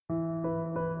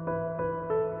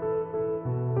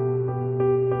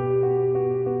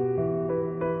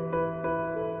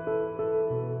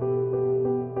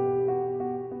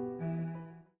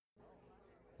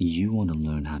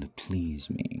learn how to please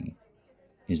me.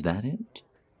 Is that it?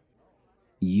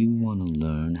 You want to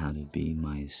learn how to be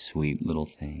my sweet little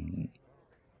thing?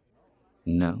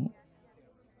 No?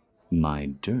 My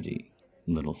dirty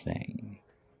little thing?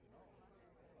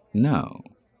 No.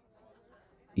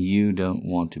 You don't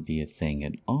want to be a thing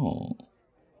at all?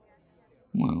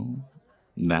 Well,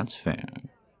 that's fair.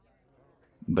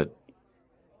 But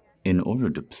in order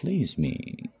to please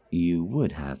me, you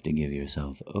would have to give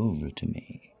yourself over to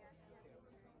me.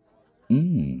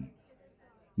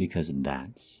 Because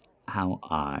that's how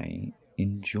I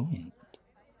enjoy it.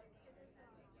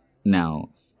 Now,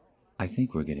 I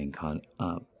think we're getting caught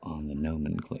up on the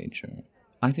nomenclature.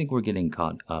 I think we're getting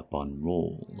caught up on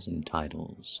roles and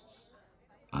titles.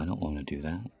 I don't want to do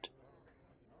that.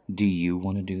 Do you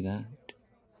want to do that?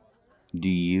 Do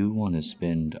you want to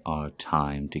spend our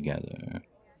time together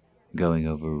going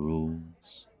over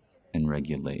rules and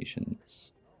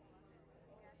regulations?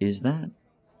 Is that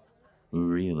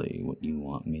really what you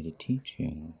want me to teach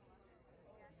you?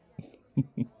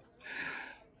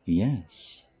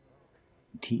 Yes,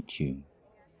 teach you.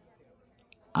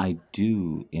 I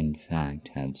do, in fact,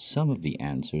 have some of the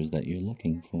answers that you're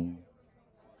looking for.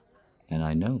 And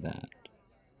I know that,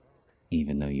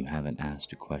 even though you haven't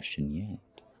asked a question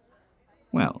yet.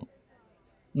 Well,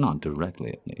 not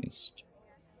directly at least.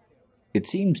 It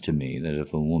seems to me that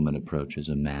if a woman approaches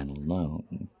a man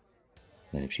alone,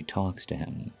 that if she talks to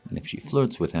him, and if she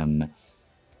flirts with him,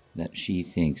 that she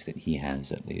thinks that he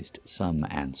has at least some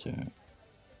answer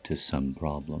to some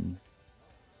problem.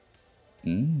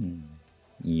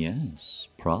 Yes,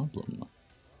 problem.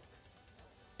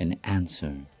 An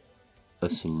answer, a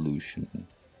solution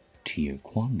to your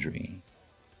quandary.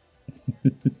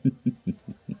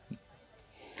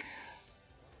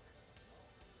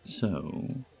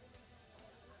 So,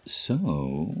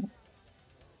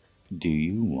 do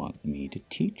you want me to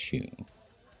teach you?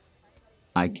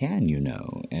 I can, you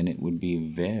know, and it would be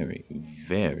very,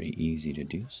 very easy to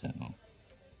do so.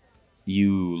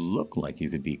 You look like you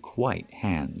could be quite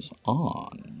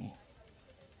hands-on.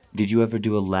 Did you ever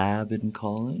do a lab in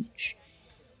college?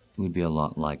 It would be a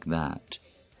lot like that.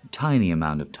 Tiny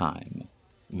amount of time.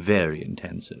 Very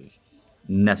intensive.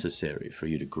 Necessary for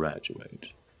you to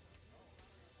graduate.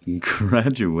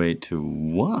 Graduate to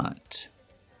what?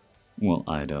 Well,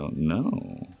 I don't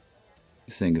know.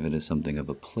 Think of it as something of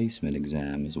a placement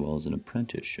exam as well as an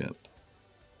apprenticeship.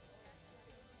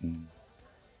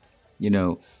 You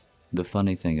know, the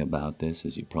funny thing about this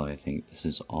is you probably think this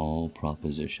is all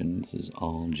proposition. This is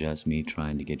all just me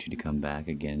trying to get you to come back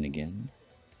again and again.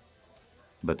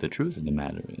 But the truth of the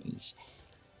matter is,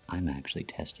 I'm actually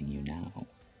testing you now.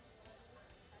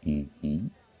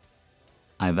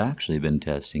 I've actually been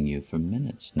testing you for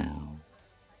minutes now.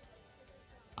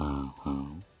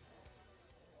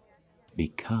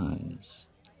 Because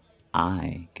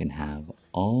I can have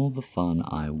all the fun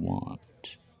I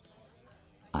want.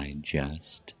 I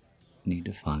just need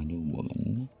to find a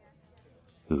woman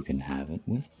who can have it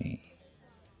with me.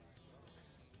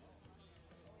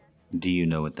 Do you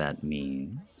know what that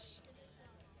means?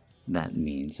 That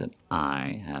means that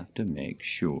I have to make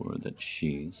sure that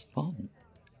she's fun.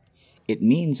 It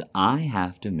means I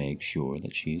have to make sure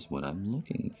that she's what I'm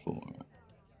looking for.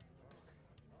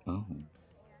 Oh.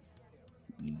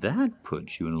 That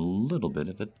puts you in a little bit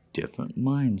of a different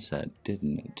mindset,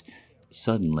 didn't it?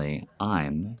 Suddenly,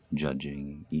 I'm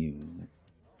judging you.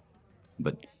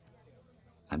 But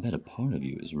I bet a part of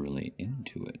you is really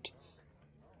into it.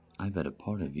 I bet a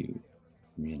part of you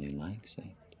really likes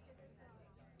it.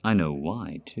 I know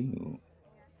why, too.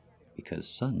 Because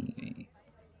suddenly,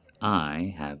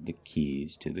 I have the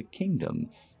keys to the kingdom.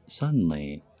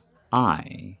 Suddenly,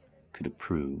 I could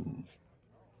approve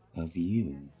of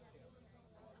you.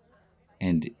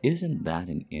 And isn't that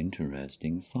an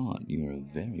interesting thought? You're a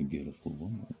very beautiful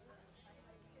woman.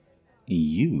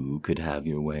 You could have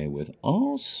your way with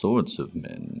all sorts of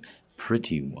men.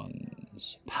 Pretty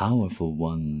ones, powerful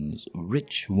ones,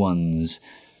 rich ones.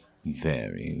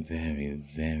 Very, very,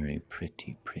 very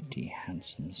pretty,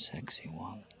 handsome, sexy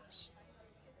ones.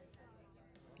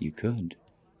 You could.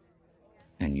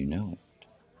 And you know it.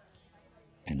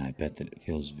 And I bet that it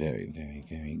feels very, very,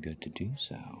 very good to do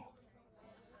so.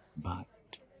 But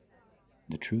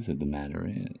the truth of the matter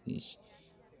is,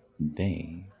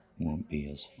 they won't be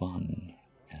as fun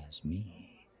as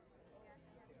me.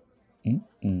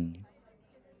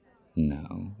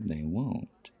 No, they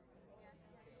won't.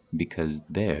 Because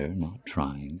they're not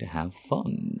trying to have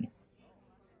fun.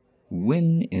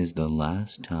 When is the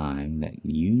last time that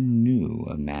you knew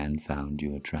a man found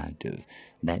you attractive?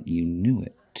 That you knew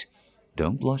it?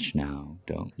 Don't blush now.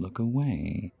 Don't look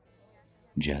away.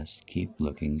 Just keep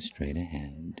looking straight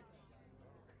ahead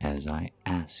as I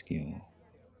ask you,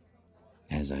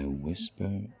 as I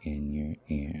whisper in your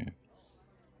ear,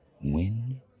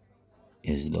 when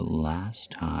is the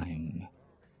last time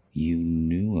you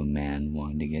knew a man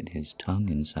wanted to get his tongue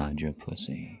inside your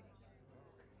pussy,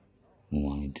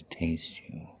 wanted to taste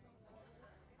you,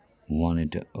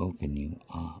 wanted to open you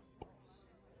up,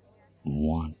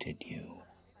 wanted you,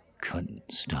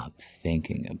 couldn't stop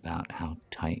thinking about how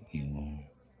tight you were,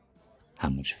 how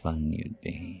much fun you'd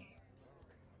be.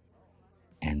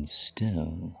 And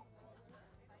still,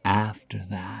 after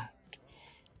that,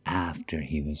 after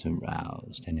he was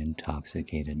aroused and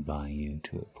intoxicated by you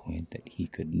to a point that he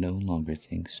could no longer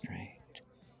think straight,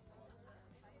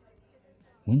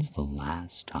 when's the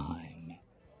last time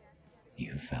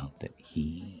you felt that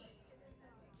he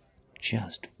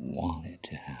just wanted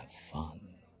to have fun?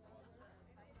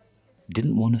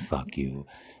 Didn't want to fuck you,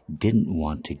 didn't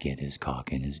want to get his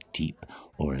cock in as deep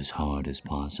or as hard as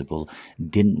possible,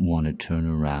 didn't want to turn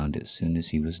around as soon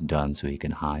as he was done so he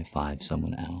can high-five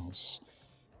someone else.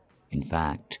 In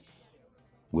fact,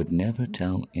 would never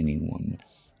tell anyone,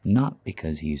 not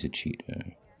because he's a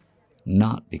cheater,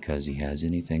 not because he has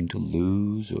anything to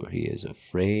lose or he is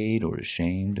afraid or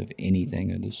ashamed of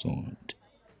anything of the sort,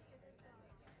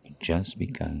 but just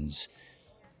because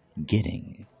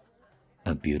getting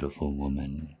a beautiful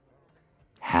woman,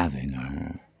 having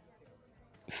her,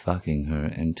 fucking her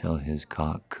until his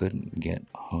cock couldn't get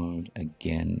hard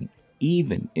again,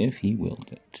 even if he willed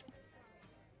it.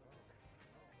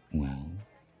 Well,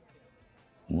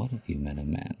 what if you met a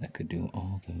man that could do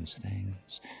all those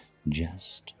things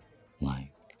just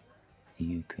like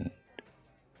you could?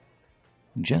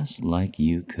 Just like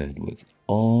you could with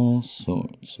all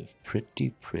sorts of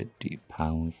pretty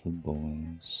powerful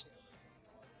boys.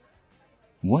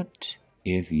 What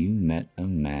if you met a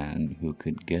man who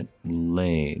could get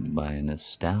laid by an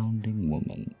astounding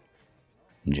woman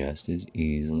just as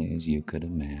easily as you could a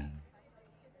man?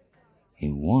 He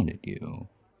wanted you,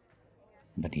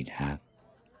 but he'd have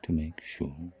to make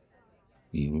sure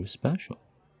you were special.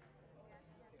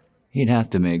 He'd have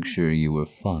to make sure you were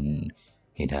fun.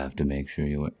 He'd have to make sure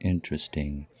you were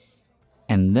interesting.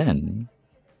 And then,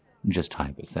 just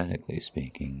hypothetically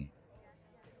speaking,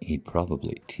 he'd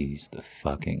probably tease the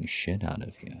fucking shit out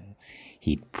of you.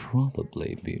 He'd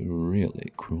probably be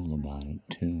really cruel about it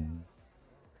too.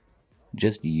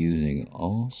 Just using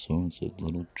all sorts of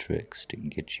little tricks to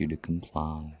get you to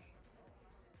comply.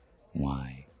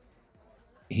 Why,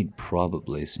 he'd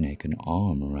probably snake an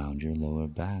arm around your lower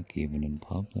back even in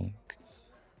public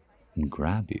and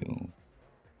grab you,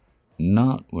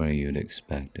 not where you'd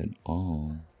expect at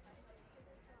all.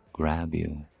 Grab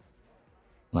you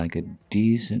like a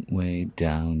decent way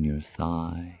down your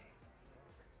thigh,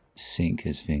 sink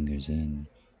his fingers in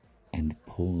and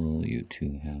pull you to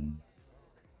him,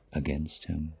 against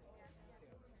him,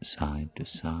 side to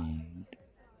side.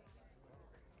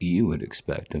 You would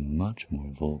expect a much more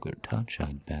vulgar touch,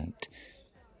 I'd bet.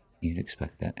 You'd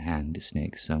expect that hand to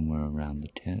snake somewhere around the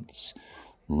tits,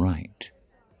 right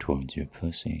towards your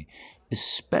pussy,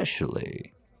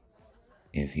 especially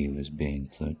if he was being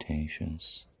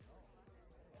flirtatious.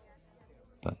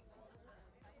 But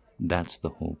that's the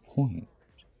whole point.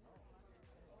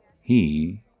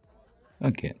 He,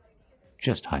 again,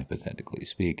 just hypothetically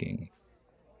speaking,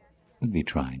 would be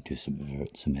trying to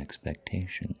subvert some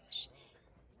expectations,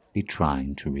 be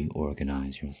trying to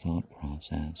reorganize your thought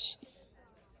process,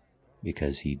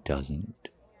 because he doesn't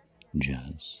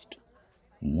just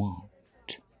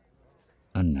want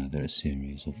another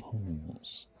series of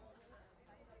holes,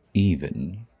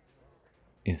 even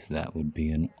if that would be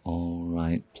an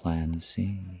all-right plan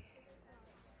C.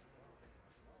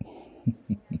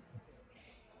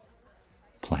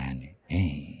 Plan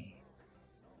A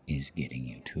is getting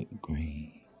you to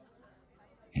agree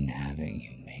and having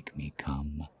you make me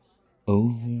come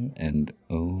over and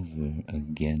over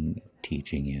again,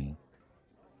 teaching you,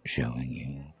 showing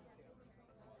you,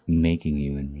 making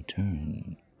you in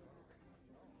return.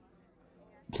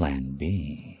 Plan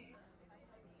B,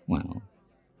 well,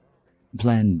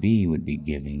 Plan B would be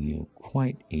giving you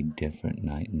quite a different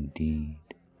night indeed.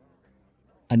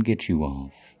 I'd get you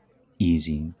off,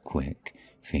 easy, quick,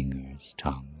 fingers,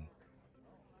 tongue,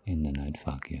 and then I'd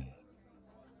fuck you.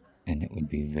 And it would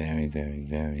be very, very,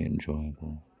 very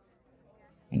enjoyable.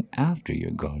 And after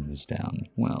your guard was down,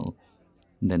 well,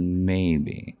 then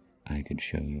maybe I could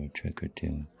show you a trick or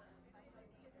two.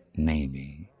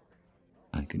 Maybe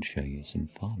I could show you some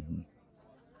fun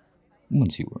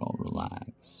once you were all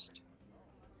relaxed.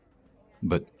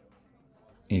 But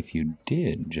if you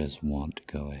did just want to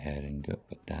go ahead and go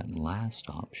with that last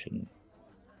option,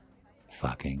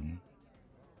 fucking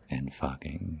and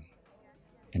fucking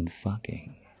and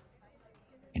fucking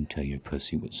until your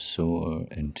pussy was sore,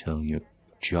 until your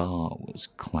jaw was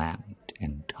clamped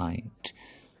and tight,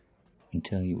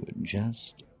 until you were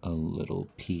just a little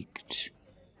peaked,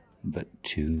 but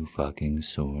too fucking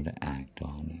sore to act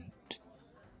on it.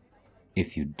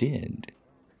 If you did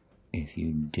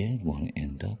want to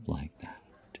end up like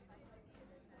that,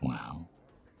 well,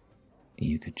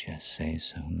 you could just say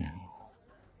so now.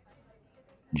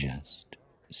 Just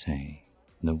say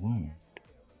the word.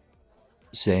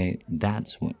 Say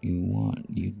that's what you want.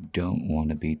 You don't want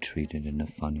to be treated in a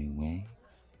funny way.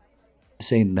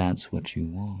 Say that's what you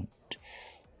want.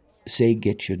 Say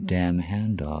get your damn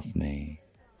hand off me,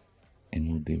 and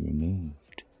it'll be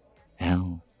removed.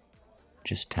 Hell,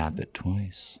 just tap it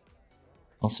twice.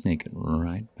 I'll sneak it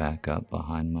right back up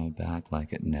behind my back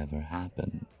like it never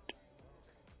happened.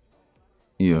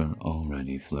 You're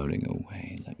already floating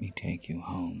away. Let me take you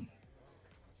home.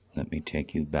 Let me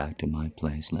take you back to my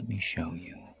place. Let me show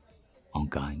you. I'll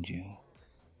guide you.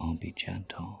 I'll be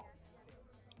gentle.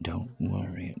 Don't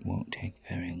worry, it won't take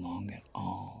very long at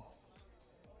all.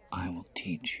 I will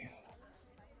teach you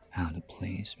how to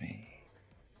please me.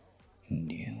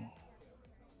 And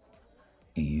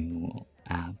you will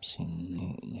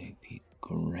absolutely be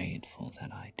grateful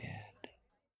that I did.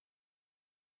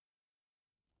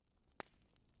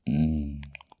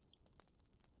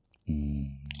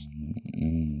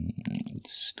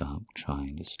 Stop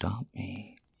trying to stop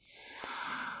me.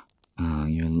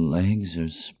 Your legs are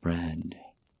spread.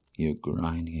 You're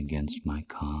grinding against my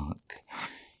cock.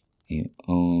 You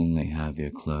only have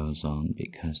your clothes on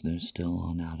because they're still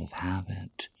on out of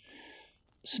habit.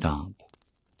 Stop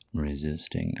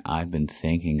resisting. I've been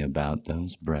thinking about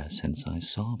those breasts since I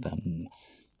saw them.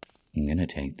 I'm gonna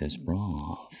take this bra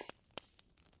off,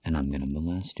 and I'm gonna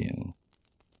molest you.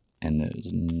 And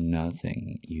there's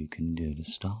nothing you can do to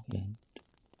stop it.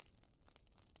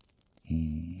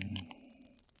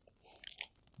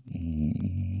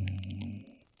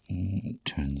 It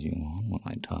turns you on when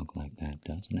I talk like that,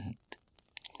 doesn't it?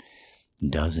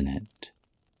 Doesn't it?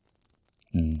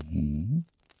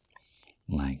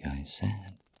 Like I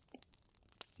said,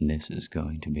 this is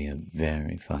going to be a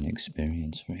very fun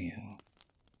experience for you.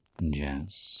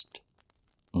 Just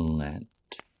let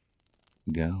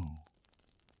go.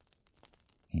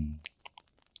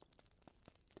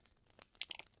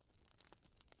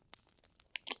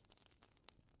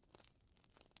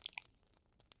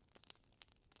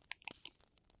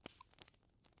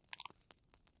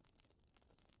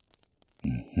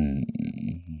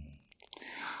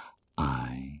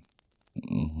 I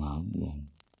love them.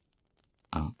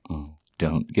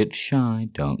 Don't get shy,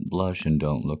 don't blush, and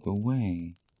don't look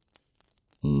away.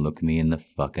 Look me in the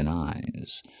fucking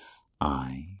eyes.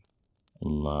 I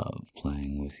love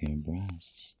playing with your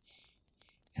breasts.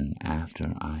 And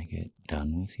after I get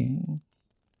done with you,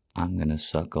 I'm gonna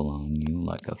suckle on you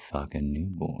like a fucking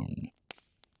newborn.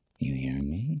 You hear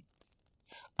me?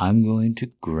 I'm going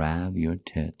to grab your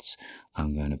tits.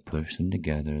 I'm going to push them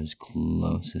together as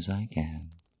close as I can.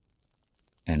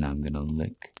 And I'm going to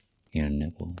lick your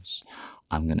nipples.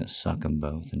 I'm going to suck them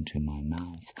both into my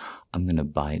mouth. I'm going to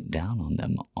bite down on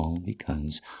them, all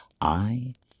because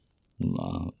I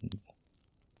love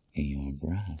your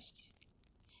breasts.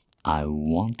 I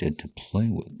wanted to play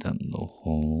with them the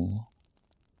whole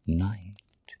night.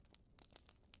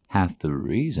 Half the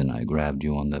reason I grabbed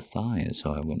you on the thigh is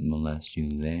so I wouldn't molest you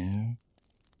there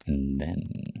and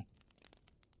then.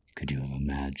 Could you have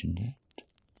imagined it?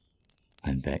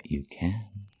 I bet you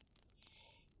can.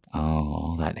 Oh,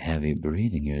 all that heavy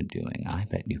breathing you're doing, I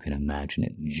bet you can imagine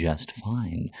it just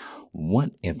fine.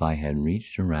 What if I had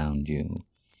reached around you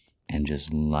and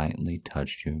just lightly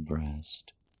touched your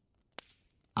breast?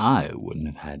 I wouldn't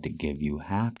have had to give you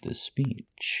half the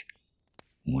speech,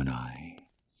 would I?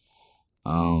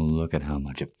 Oh, look at how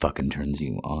much it fucking turns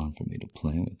you on for me to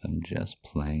play with them, just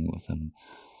playing with them.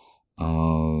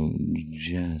 Oh,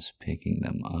 just picking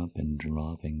them up and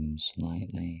dropping them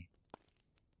slightly,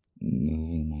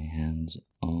 moving my hands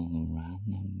all around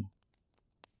them.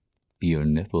 Your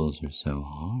nipples are so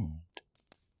hard.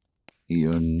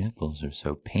 Your nipples are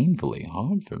so painfully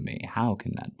hard for me. How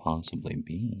can that possibly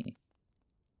be?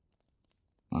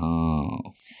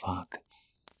 Oh, fuck.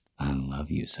 I love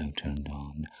you so turned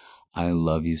on. I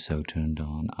love you so turned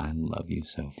on. I love you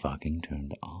so fucking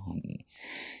turned on.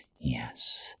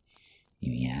 Yes.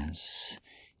 Yes.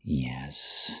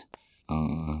 Yes.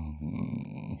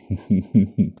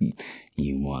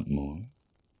 You want more?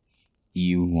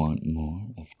 You want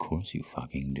more? Of course you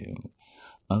fucking do.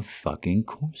 Of fucking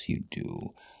course you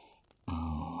do.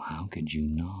 Oh, how could you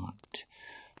not?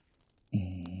 I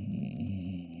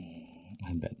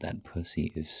bet that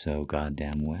pussy is so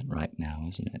goddamn wet right now,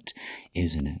 isn't it?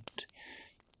 Isn't it?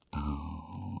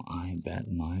 Oh, I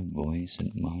bet my voice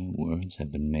and my words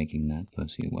have been making that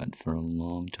pussy wet for a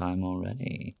long time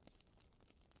already.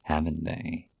 Haven't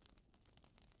they?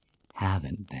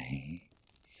 Haven't they?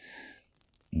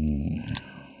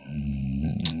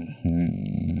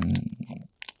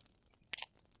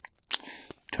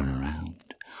 Turn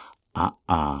around.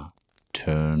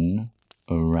 Turn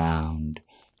around.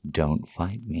 Don't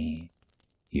fight me.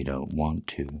 You don't want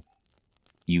to.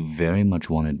 You very much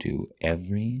want to do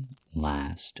every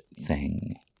last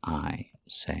thing I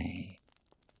say.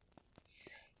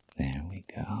 There we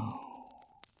go.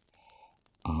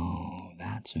 Oh,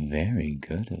 that's very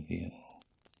good of you.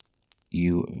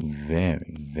 You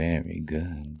very, very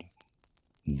good.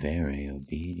 Very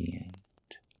obedient.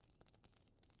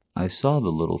 I saw the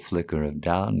little flicker of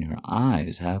doubt in your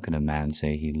eyes. How can a man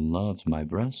say he loves my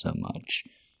breasts so much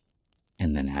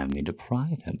and then have me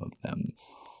deprive him of them?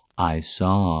 I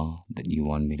saw that you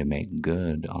want me to make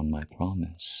good on my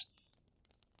promise.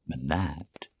 But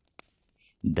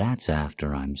that's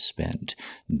after I'm spent.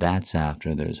 That's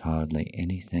after there's hardly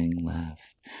anything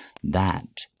left.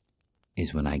 That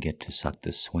is when I get to suck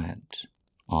the sweat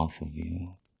off of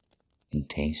you and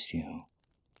taste you,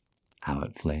 how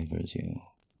it flavors you.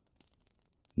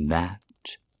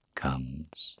 That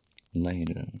comes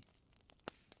later.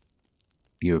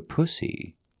 Your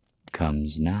pussy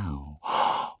comes now.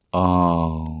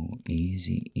 Oh,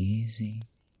 easy, easy.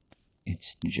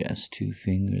 It's just 2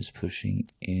 fingers pushing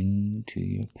into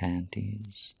your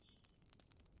panties.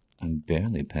 I'm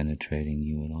barely penetrating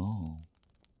you at all.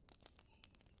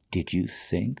 Did you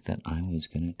think that I was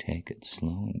going to take it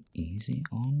slow and easy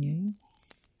on you?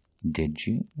 Did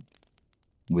you?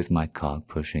 With my cock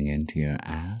pushing into your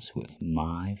ass with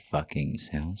my fucking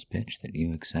sales pitch that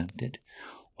you accepted?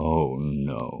 Oh,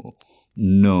 no.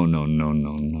 No, no, no,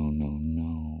 no, no, no,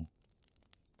 no.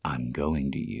 I'm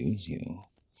going to use you.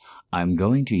 I'm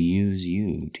going to use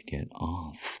you to get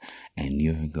off, and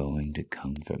you're going to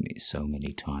come for me so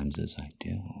many times as I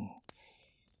do.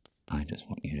 I just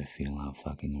want you to feel how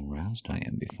fucking aroused I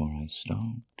am before I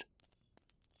start.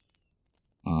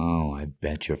 Oh, I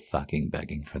bet you're fucking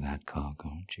begging for that cock,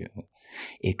 aren't you?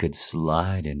 It could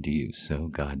slide into you so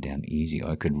goddamn easy,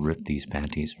 or I could rip these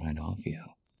panties right off you.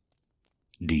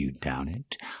 Do you doubt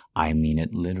it? I mean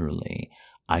it literally.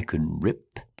 I could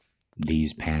rip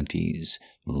these panties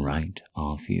right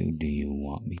off you. Do you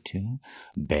want me to?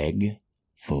 Beg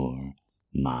for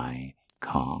my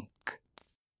cock.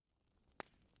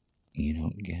 You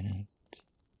don't get it?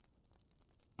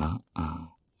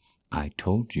 I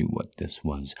told you what this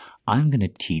was. I'm going to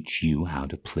teach you how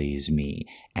to please me,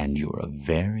 and you're a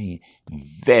very,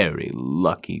 very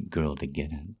lucky girl to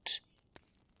get it.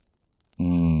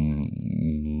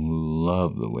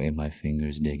 Love the way my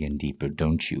fingers dig in deeper,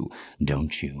 don't you?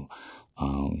 Don't you?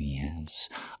 Oh, yes.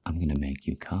 I'm going to make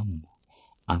you come.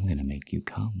 I'm going to make you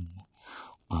come.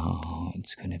 Oh,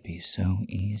 it's going to be so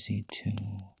easy,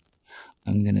 too.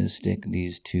 I'm going to stick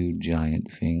these 2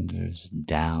 giant fingers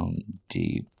down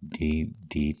deep, deep,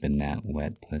 deep in that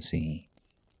wet pussy.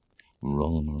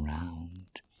 Roll 'em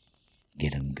around.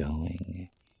 Get 'em going.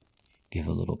 Give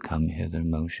a little come-hither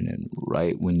motion, and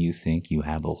right when you think you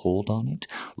have a hold on it,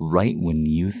 right when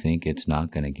you think it's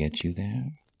not going to get you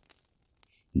there,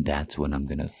 that's when I'm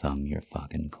going to thumb your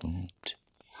fucking clit.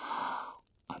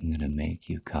 I'm going to make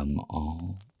you come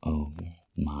all over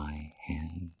my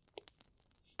hand.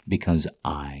 Because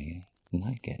I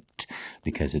like it.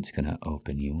 Because it's going to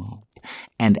open you up.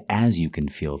 And as you can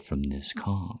feel from this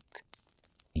cock,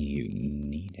 you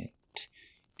need it.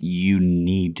 You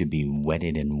need to be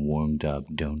wetted and warmed up,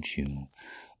 don't you?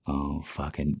 Oh,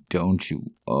 fucking don't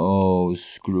you? Oh,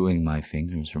 screwing my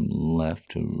fingers from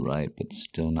left to right, but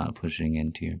still not pushing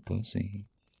into your pussy.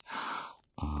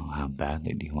 Oh, how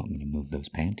badly do you want me to move those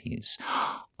panties?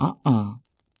 I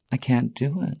can't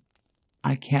do it.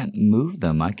 I can't move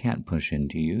them. I can't push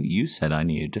into you. You said I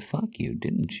needed to fuck you,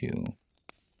 didn't you?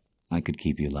 I could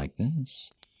keep you like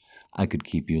this. I could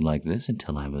keep you like this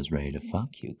until I was ready to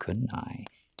fuck you, couldn't I?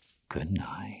 Couldn't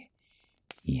I?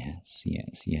 Yes,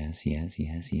 yes, yes, yes,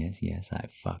 yes, yes, yes, I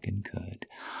fucking could.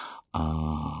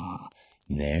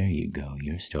 There you go.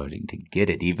 You're starting to get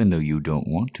it, even though you don't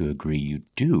want to agree you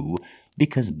do,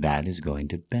 because that is going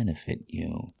to benefit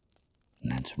you.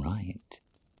 And that's right.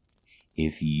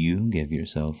 If you give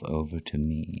yourself over to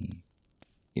me,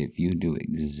 if you do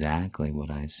exactly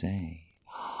what I say,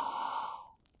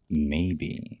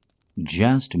 maybe,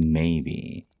 just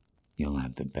maybe, you'll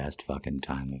have the best fucking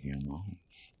time of your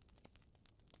life.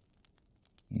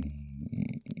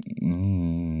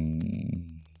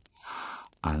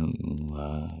 I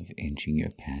love inching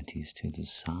your panties to the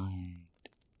side,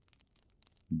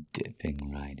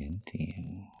 dipping right into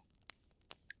you.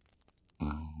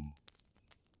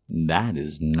 That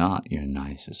is not your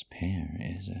nicest pair,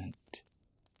 is it?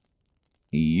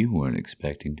 You weren't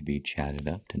expecting to be chatted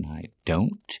up tonight.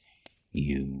 Don't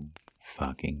you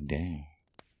fucking dare.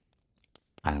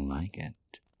 I like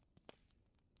it.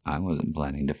 I wasn't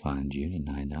planning to find you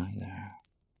tonight either.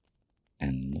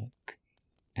 And look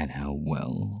at how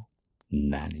well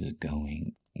that is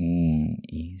going.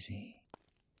 Easy.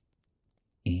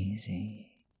 Easy.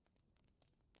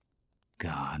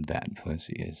 God, that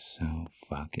pussy is so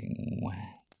fucking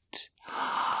wet.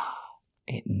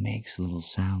 It makes little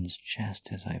sounds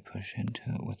just as I push into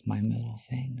it with my middle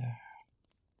finger.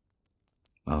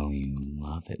 Oh, you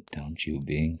love it, don't you,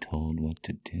 being told what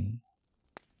to do?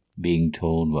 Being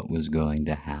told what was going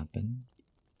to happen?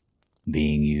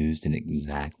 Being used in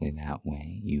exactly that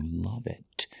way? You love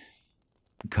it.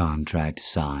 Contract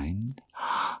signed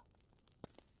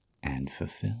and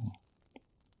fulfilled.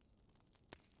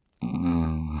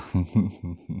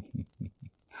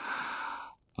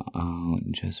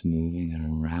 Just moving it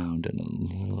around in a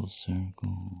little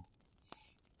circle.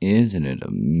 Isn't it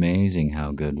amazing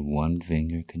how good one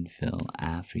finger can feel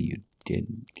after you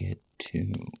didn't get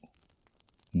two?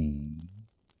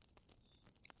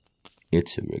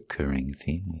 It's a recurring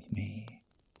theme with me.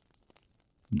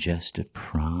 Just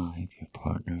deprive your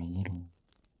partner a little,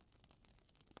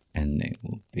 and they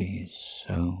will be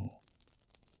so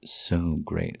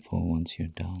grateful once you're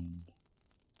done.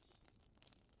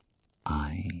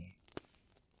 I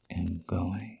am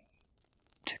going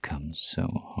to come so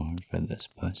hard for this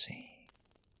pussy.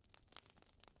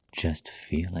 Just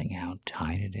feeling how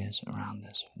tight it is around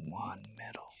this one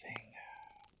middle finger.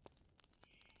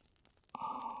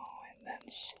 And then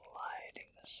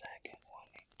sliding the second one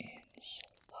in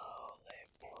slowly,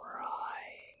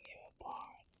 prying you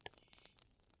apart,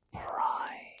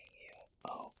 prying you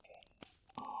open.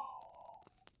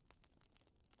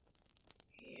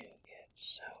 You get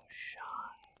so shy.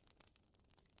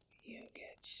 You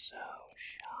get so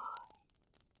shy.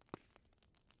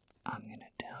 I'm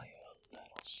gonna tell you a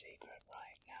little secret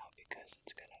right now because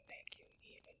it's gonna make you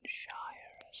even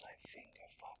shyer as I finger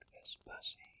fuck this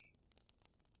pussy.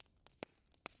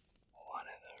 One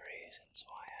of the reasons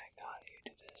why I got you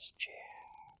to this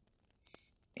chair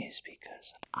is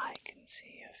because I can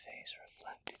see your face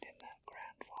reflected in that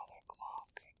grandfather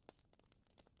clock.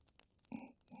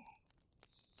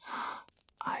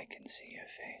 I can see your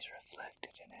face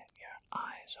reflected in it, your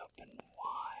eyes open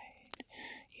wide,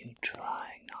 you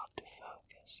trying not to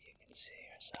focus. You can see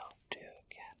yourself too,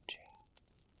 can't you?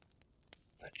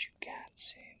 But you can't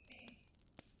see me.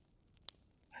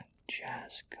 I'm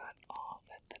just cut off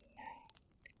at the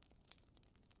neck.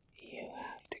 You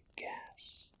have to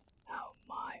guess how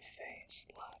my face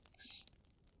looks.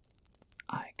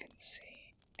 I can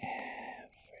see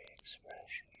every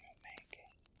expression you're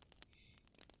making.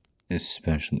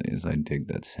 Especially as I dig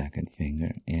that second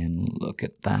finger in. Look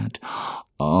at that.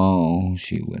 Oh,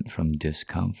 she went from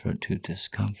discomfort to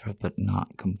discomfort, but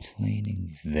not complaining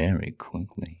very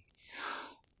quickly.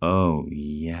 Oh,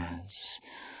 yes.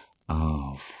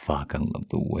 Oh, fuck, I love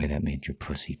the way that made your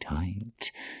pussy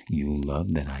tight. You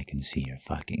love that I can see your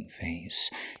fucking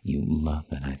face. You love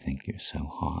that I think you're so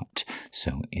hot,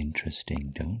 so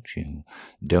interesting, don't you?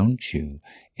 Don't you?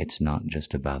 It's not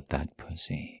just about that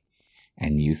pussy.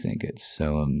 And you think it's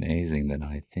so amazing that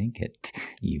I think it.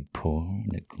 You poor,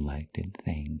 neglected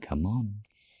thing. Come on.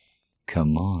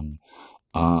 Come on.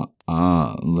 A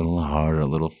little harder, a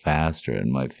little faster,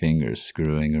 and my fingers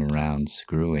screwing around,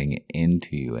 screwing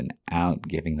into you and out,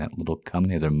 giving that little come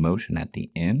hither motion at the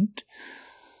end.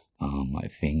 Oh, my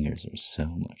fingers are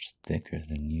so much thicker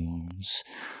than yours.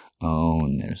 Oh,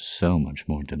 and they're so much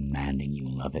more demanding. You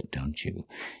love it, don't you?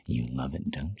 You love it,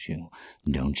 don't you?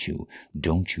 Don't you?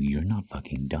 Don't you? You're not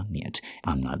fucking done yet.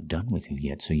 I'm not done with you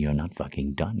yet, so you're not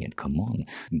fucking done yet. Come on.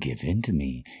 Give in to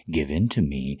me. Give in to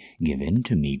me. Give in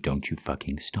to me. Don't you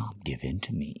fucking stop. Give in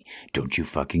to me. Don't you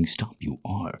fucking stop. You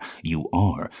are. You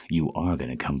are. You are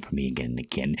gonna come for me again and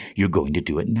again. You're going to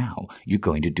do it now. You're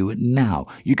going to do it now.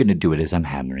 You're gonna do it as I'm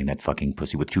hammering that fucking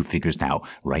pussy with 2 fingers now.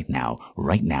 Right now.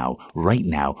 Right now. Right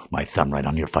now. My thumb right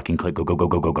on your fucking clit. Go, go, go,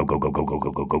 go, go, go, go, go, go, go, go,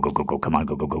 go, go, go, go, go. Come on,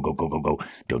 go, go, go, go, go, go, go.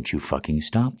 Don't you fucking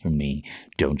stop for me.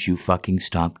 Don't you fucking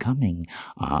stop coming.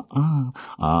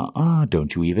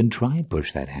 Don't you even try and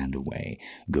push that hand away.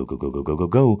 Go, go, go, go, go, go,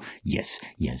 go. Yes,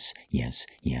 yes, yes,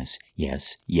 yes,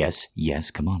 yes, yes,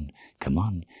 yes. Come on, come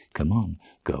on, come on.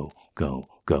 Go, go,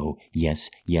 go.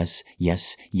 Yes, yes,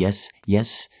 yes, yes,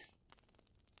 yes.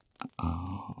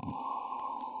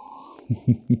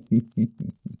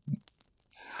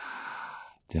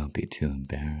 Don't be too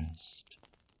embarrassed.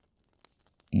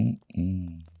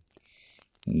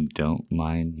 Don't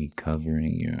mind me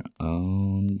covering your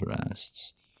own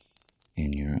breasts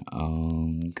in your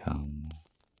own cum,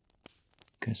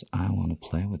 'cause I want to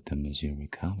play with them as you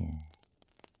recover.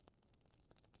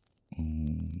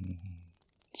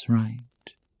 That's right.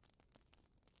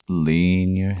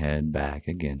 Lean your head back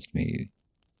against me.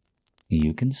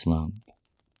 You can slump.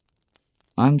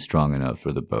 I'm strong enough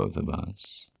for the both of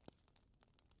us.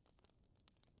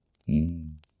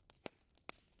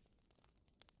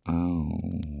 Oh,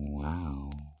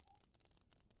 wow.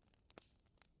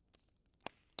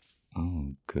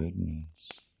 Oh,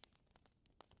 goodness.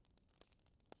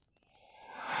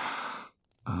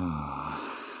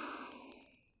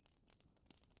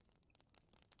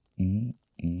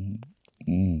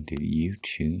 Did you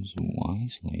choose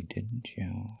wisely, didn't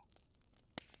you?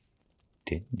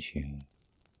 Didn't you?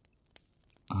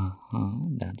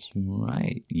 That's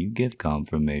right. You give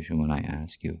confirmation when I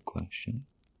ask you a question.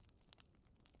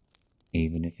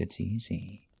 Even if it's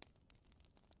easy.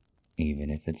 Even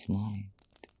if it's light.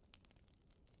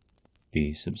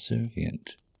 Be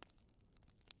subservient.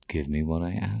 Give me what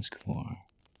I ask for.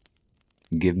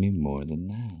 Give me more than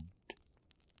that.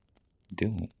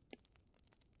 Do it.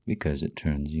 Because it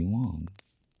turns you on.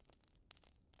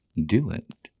 Do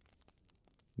it.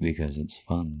 Because it's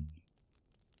fun.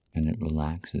 And it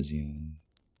relaxes you.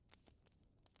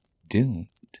 Do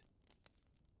it.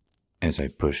 As I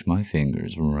push my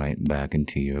fingers right back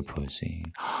into your pussy.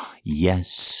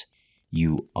 Yes,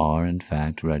 you are in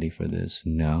fact ready for this.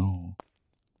 No,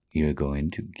 you're going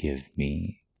to give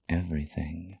me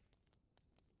everything.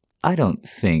 I don't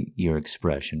think your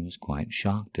expression was quite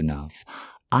shocked enough.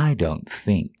 I don't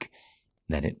think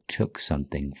that it took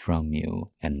something from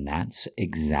you, and that's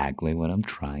exactly what I'm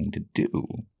trying to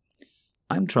do.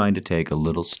 I'm trying to take a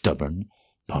little stubborn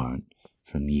part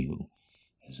from you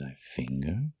as I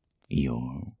finger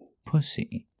your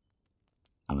pussy.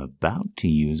 I'm about to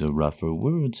use a rougher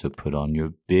word, so put on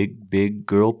your big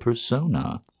girl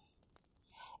persona.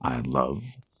 I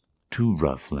love to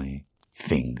roughly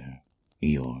finger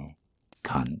your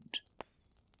cunt.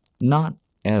 Not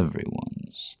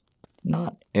everyone's,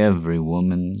 not every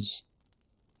woman's,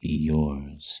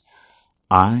 yours.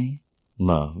 I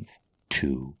love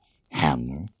to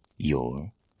hammer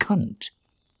your cunt.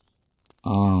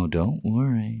 Oh, don't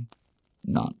worry.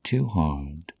 Not too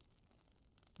hard.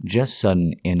 Just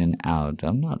sudden in and out.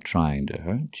 I'm not trying to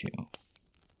hurt you.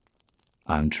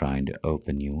 I'm trying to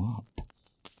open you up.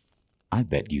 I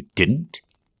bet you didn't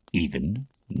even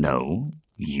know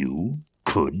you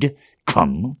could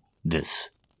come this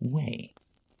way,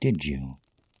 did you?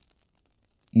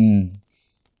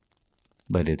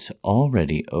 But it's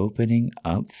already opening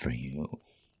up for you.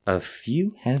 A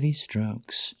few heavy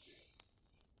strokes.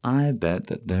 I bet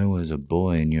that there was a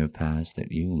boy in your past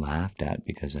that you laughed at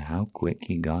because of how quick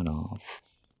he got off.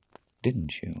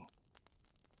 Didn't you?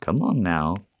 Come on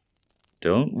now.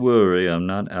 Don't worry, I'm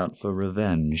not out for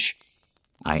revenge.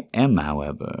 I am,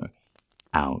 however,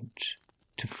 out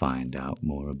to find out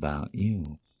more about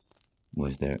you.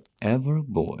 Was there ever a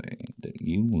boy that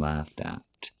you laughed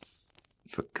at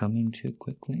for coming too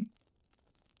quickly?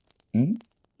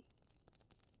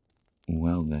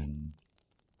 Well then,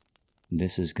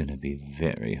 this is going to be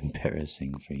very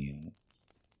embarrassing for you.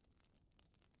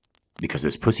 Because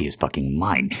this pussy is fucking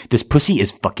mine. This pussy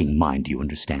is fucking mine. Do you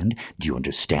understand? Do you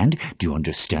understand? Do you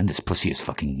understand? This pussy is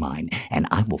fucking mine. And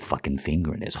I will fucking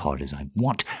finger it as hard as I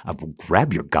want. I will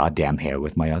grab your goddamn hair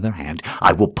with my other hand.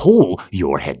 I will pull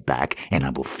your head back. And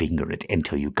I will finger it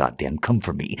until you goddamn come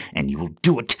for me. And you will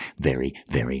do it very,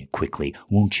 very quickly.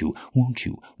 Won't you? Won't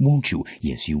you? Won't you?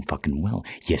 Yes, you fucking will.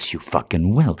 Yes, you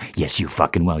fucking will. Yes, you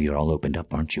fucking will. You're all opened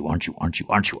up, aren't you? Aren't you? Aren't you?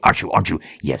 Aren't you? Aren't you? Aren't you?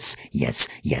 Yes, yes,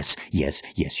 yes, yes,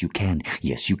 yes, you can.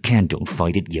 Yes, you can. Don't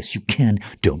fight it. Yes, you can.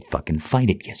 Don't fucking fight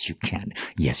it. Yes, you can.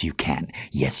 Yes, you can.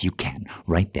 Yes, you can.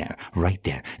 Right there. Right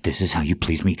there. This is how you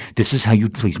please me. This is how you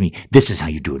please me. This is how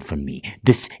you do it for me.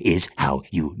 This is how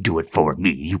you do it for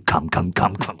me. You come.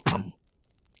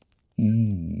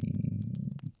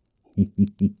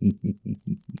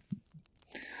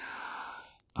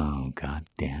 Oh, God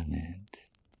damn it.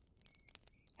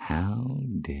 How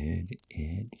did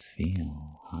it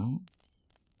feel, huh?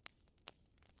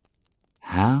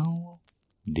 How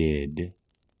did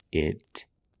it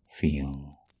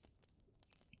feel?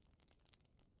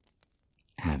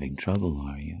 Having trouble,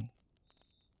 are you?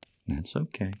 That's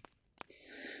okay.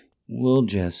 We'll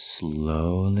just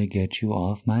slowly get you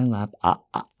off my lap.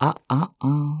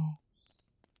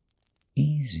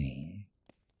 Easy.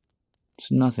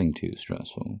 It's nothing too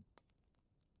stressful.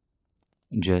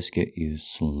 just get you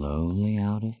slowly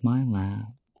out of my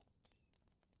lap,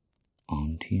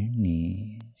 onto your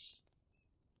knees,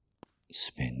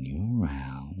 spin you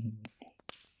around,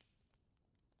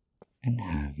 and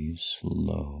have you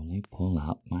slowly pull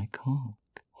out my cock.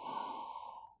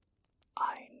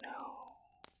 I know.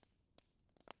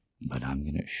 But I'm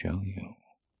going to show you.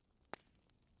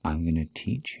 I'm going to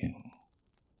teach you.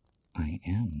 I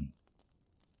am.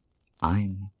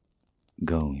 I'm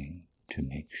going to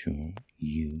make sure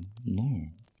you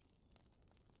learn.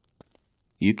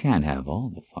 You can't have all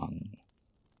the fun.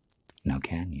 Now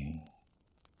can you?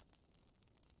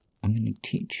 I'm going to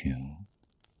teach you.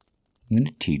 I'm going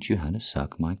to teach you how to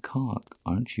suck my cock.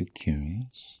 Aren't you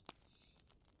curious?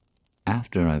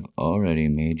 After I've already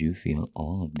made you feel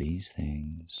all of these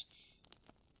things,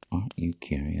 aren't you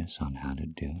curious on how to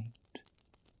do it?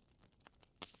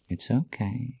 It's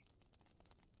okay.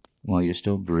 While you're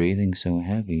still breathing so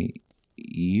heavy,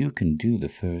 you can do the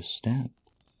first step.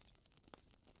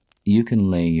 You can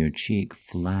lay your cheek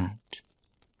flat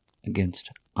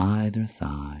against either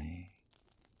thigh.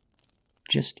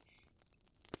 Just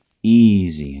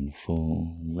easy and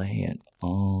full, lay it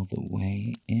all the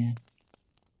way in.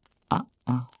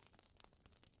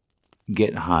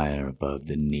 Get higher above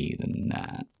the knee than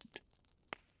that.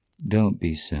 Don't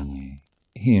be silly.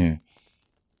 Here,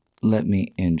 let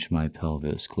me inch my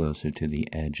pelvis closer to the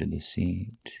edge of the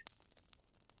seat.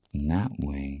 And that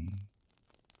way,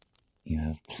 you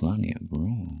have plenty of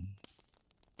room.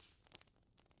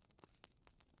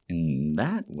 And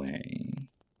that way,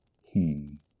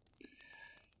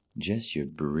 just your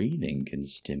breathing can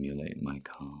stimulate my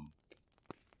cock.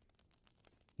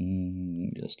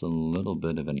 Just a little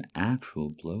bit of an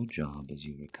actual blowjob as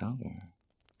you recover.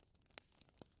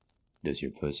 Does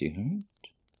your pussy hurt?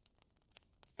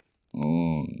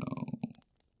 Oh no,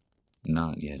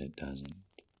 not yet it doesn't.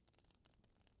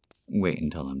 Wait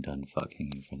until I'm done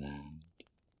fucking you for that.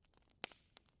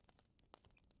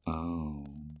 Oh,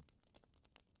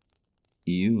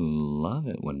 you love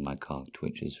it when my cock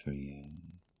twitches for you.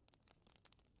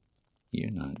 You're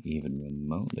not even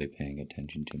remotely paying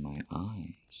attention to my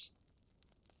eyes.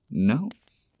 No,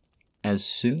 as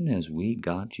soon as we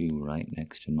got you right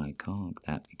next to my cock,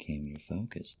 that became your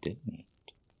focus, didn't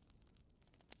it?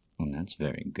 And that's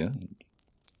very good,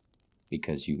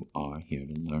 because you are here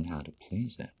to learn how to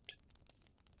please it.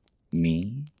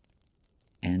 Me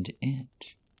and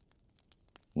it.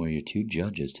 We're your two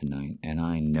judges tonight, and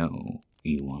I know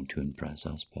you want to impress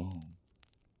us both.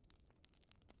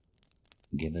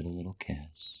 Give it a little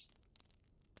kiss.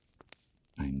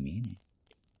 I mean it.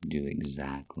 Do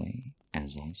exactly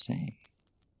as I say.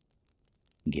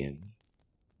 Give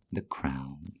the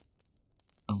crown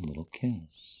a little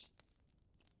kiss.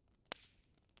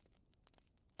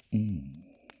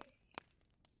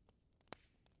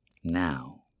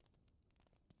 Now,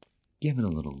 give it a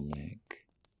little lick.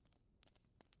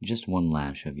 Just one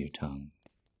lash of your tongue.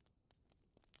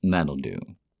 That'll do.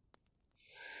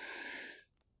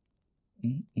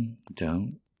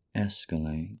 Don't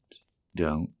escalate.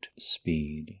 Don't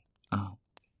speed up.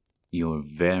 You're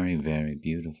very, very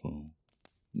beautiful.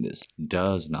 This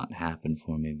does not happen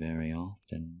for me very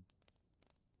often.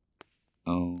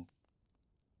 Oh,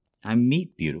 I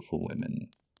meet beautiful women,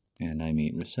 and I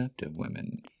meet receptive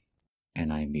women,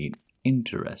 and I meet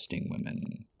interesting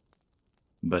women.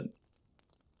 But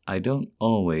I don't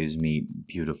always meet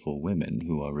beautiful women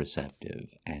who are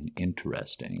receptive and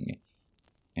interesting,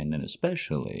 and then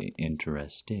especially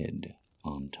interested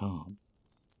on top.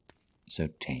 So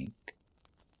take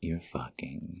your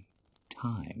fucking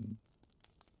time.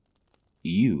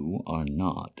 You are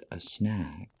not a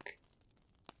snack.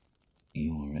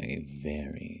 You're a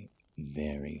very,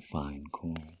 very fine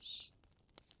course.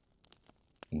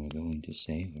 We're going to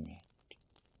savor it.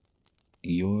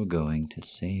 You're going to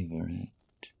savor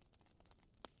it.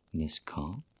 This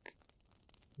cock,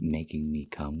 making me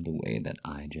come the way that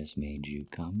I just made you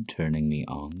come, turning me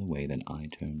on the way that I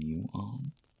turn you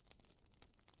on.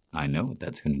 I know what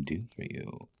that's going to do for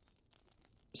you.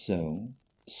 So,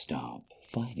 stop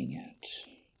fighting it.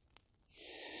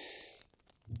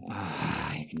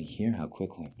 You can hear how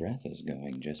quick my breath is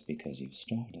going just because you've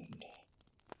started.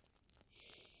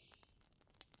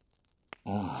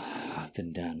 Up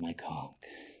and down my cock.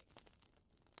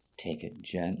 Take it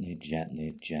gently,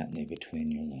 gently, gently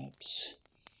between your lips.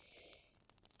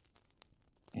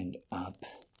 And up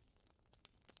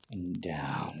and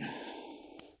down.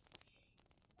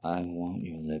 I want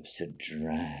your lips to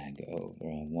drag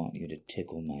over. I want you to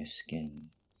tickle my skin.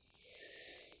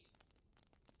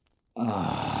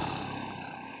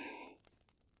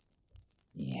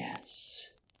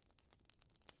 Yes.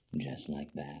 Just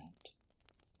like that.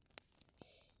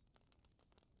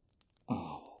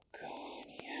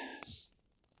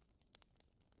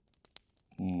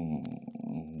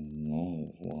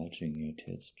 watching your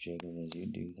tits jiggle as you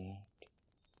do that.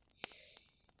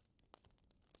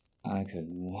 I could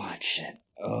watch it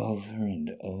over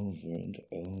and over and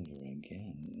over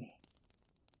again.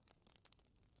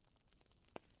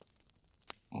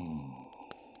 Oh.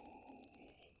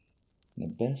 The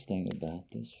best thing about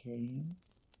this for you,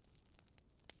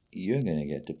 you're gonna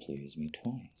get to please me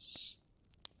twice.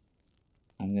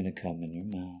 I'm gonna come in your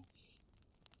mouth,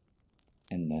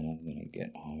 and then I'm gonna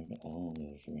get hard all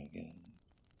over again,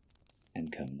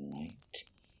 and come right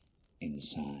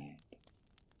inside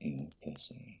your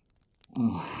pussy.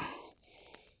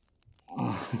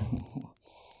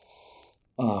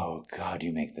 Oh, God,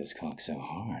 you make this cock so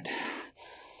hard.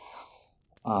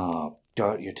 Oh,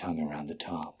 dart your tongue around the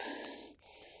top.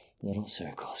 Little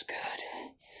circles, good.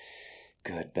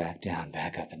 Good, back down,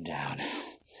 back up and down.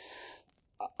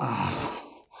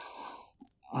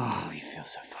 Oh, you feel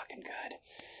so fucking good.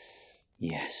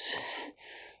 Yes,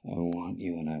 I want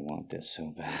you and I want this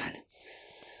so bad.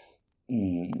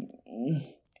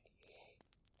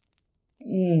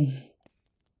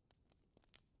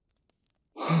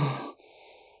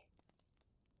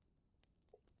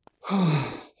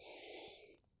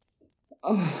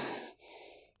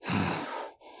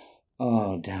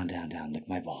 Oh, down, down, down. Lick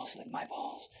my balls, lick my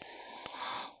balls.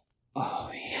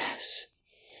 Oh, yes.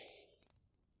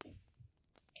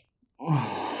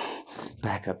 Oh,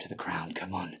 back up to the crown,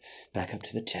 come on. Back up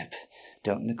to the tip.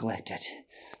 Don't neglect it.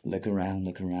 Look around,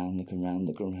 look around, look around,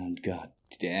 look around. God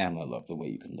damn, I love the way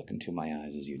you can look into my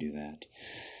eyes as you do that.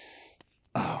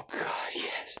 Oh, God,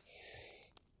 yes.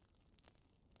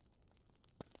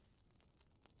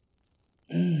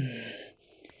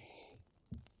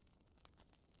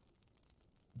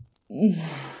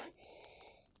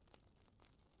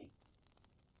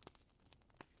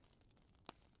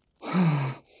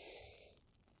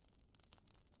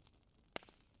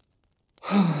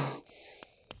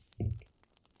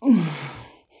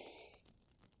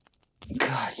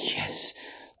 God, yes.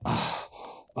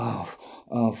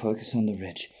 Oh, focus on the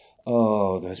ridge.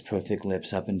 Oh, those perfect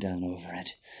lips up and down over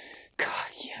it.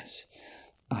 God, yes.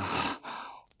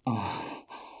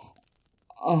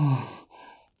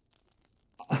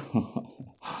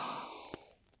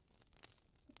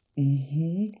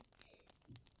 Mm-hmm.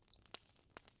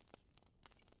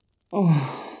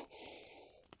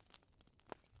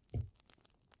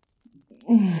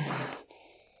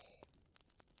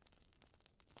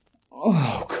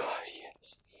 Oh, God,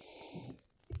 yes.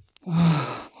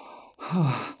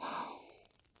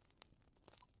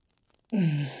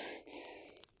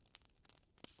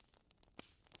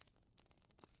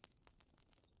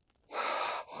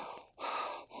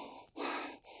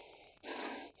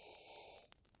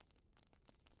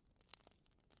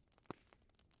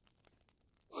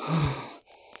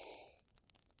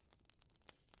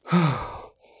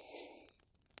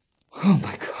 Oh,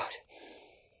 my God.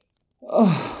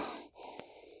 Oh.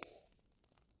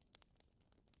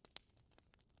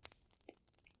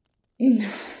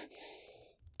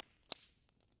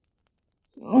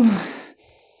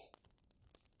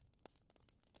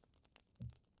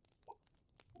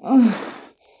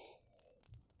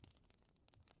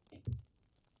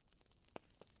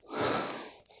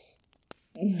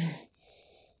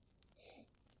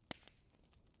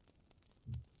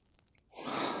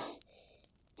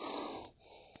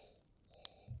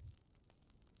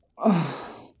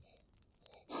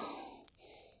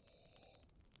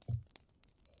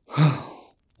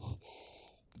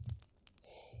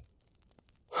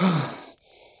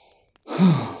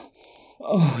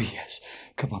 Oh, yes.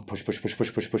 Come on, push, push, push,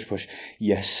 push, push, push, push.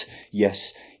 Yes,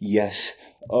 yes, yes.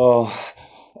 Oh.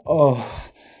 Oh,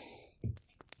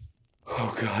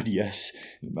 God, yes.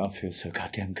 Your mouth feels so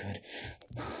goddamn good.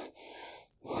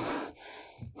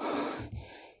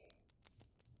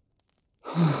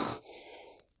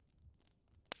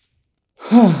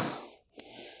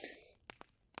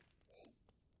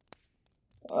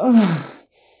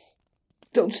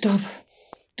 Don't stop.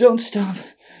 Don't stop.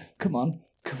 Come on.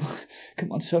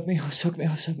 Come on, suck me off, suck me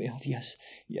off, suck me off. Yes,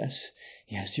 yes,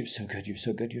 yes, you're so good, you're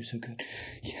so good, you're so good.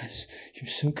 Yes, you're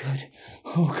so good.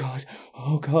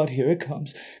 Oh, God, here it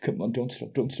comes. Come on, don't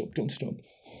stop, don't stop, don't stop.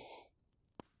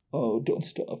 Oh, don't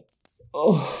stop.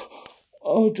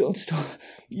 Oh, don't stop.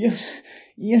 Yes,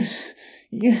 yes,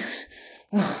 yes.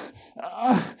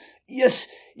 Yes,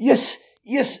 yes,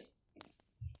 yes.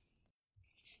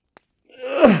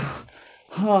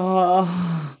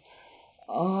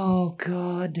 Oh,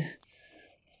 God.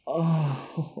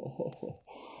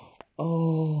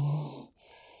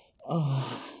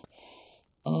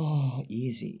 Oh,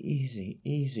 easy, easy,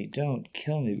 easy. Don't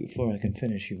kill me before I can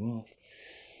finish you off.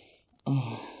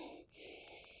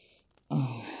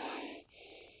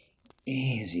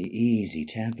 Easy, easy.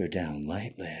 Tamper down.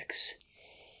 Light licks.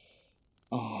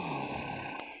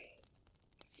 Oh.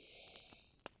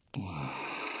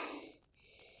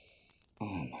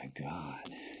 Oh my God.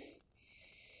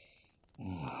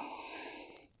 Oh.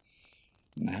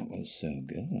 That was so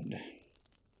good.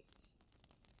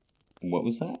 What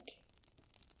was that?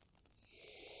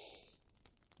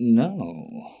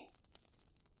 No.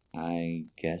 I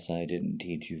guess I didn't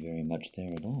teach you very much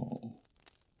there at all.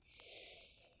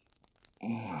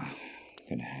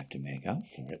 Gonna have to make up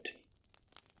for it,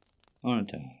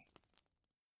 aren't I?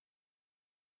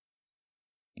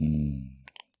 Mm.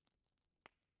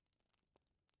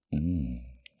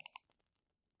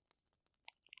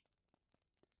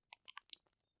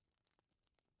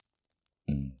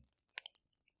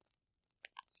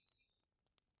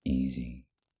 Easy.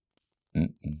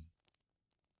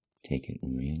 Take it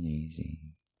real easy.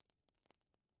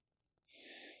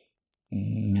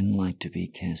 Men like to be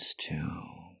kissed too.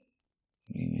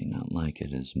 We may not like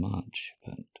it as much,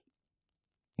 but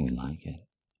we like it.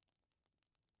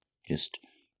 Just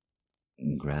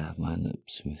grab my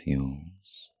lips with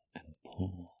yours and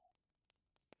pull.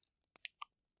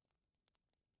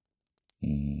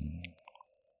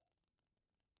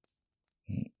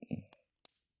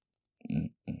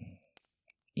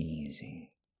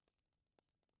 Easy.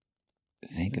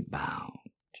 Think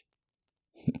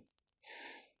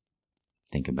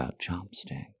about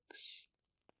chopsticks.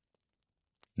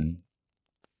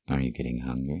 Are you getting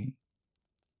hungry?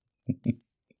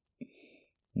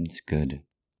 It's good.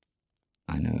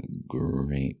 I know a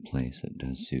great place that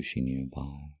does sushi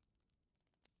nearby.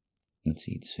 Let's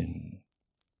eat soon.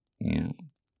 Yeah.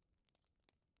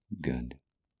 Good.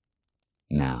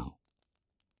 Now,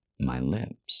 my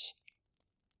lips.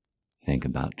 Think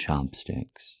about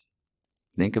chopsticks.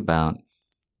 Think about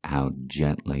how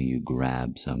gently you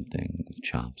grab something with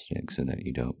chopsticks so that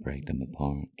you don't break them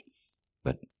apart.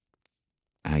 But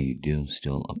how you do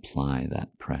still apply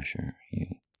that pressure.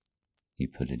 You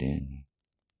put it in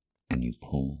and you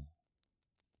pull.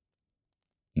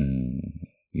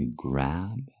 You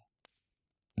grab.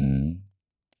 And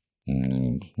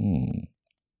you pull.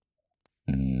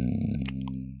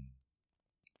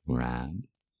 Grab.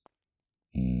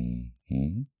 And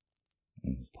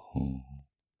pull.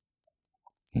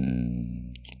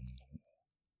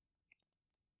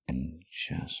 And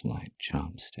just like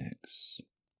chopsticks,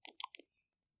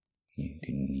 you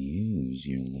can use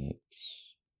your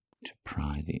lips to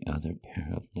pry the other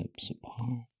pair of lips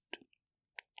apart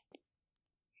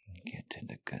and get to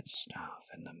the good stuff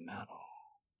in the middle.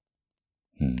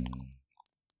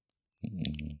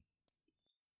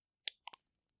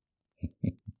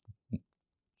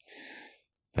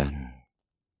 Better.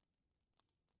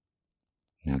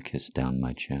 Now kiss down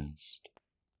my chest.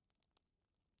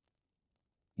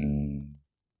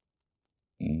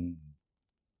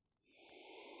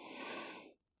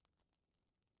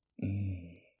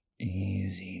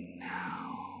 Easy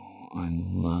now. I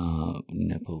love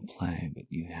nipple play, but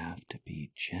you have to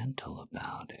be gentle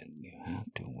about it. You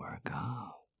have to work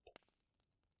up.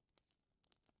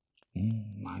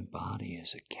 My body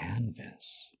is a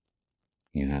canvas.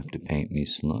 You have to paint me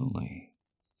slowly.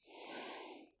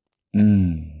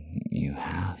 You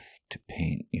have to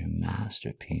paint your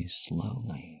masterpiece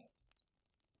slowly.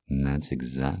 And that's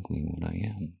exactly what I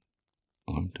am,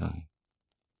 aren't I?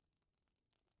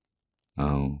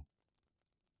 Oh,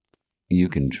 you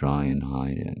can try and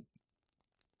hide it.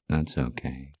 That's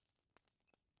okay.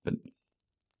 But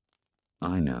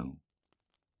I know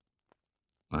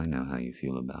how you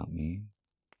feel about me.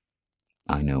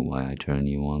 I know why I turn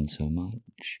you on so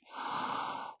much.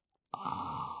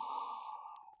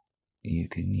 You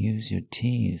can use your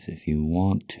teeth if you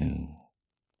want to,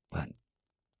 but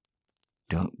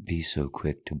don't be so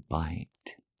quick to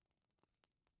bite.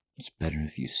 It's better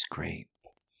if you scrape.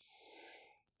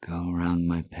 Go around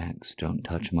my pecs, don't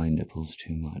touch my nipples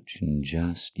too much, and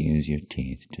just use your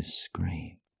teeth to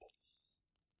scrape.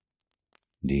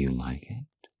 Do you like it?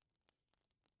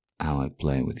 How I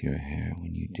play with your hair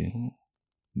when you do?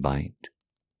 Bite,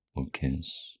 or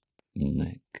kiss,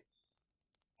 lick,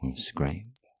 or scrape,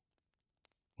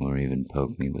 or even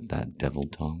poke me with that devil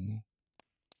tongue?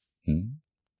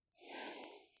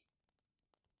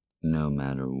 No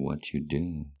matter what you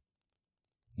do,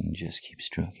 just keep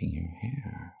stroking your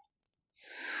hair.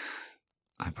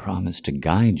 I promise to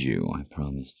guide you, I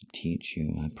promise to teach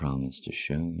you, I promise to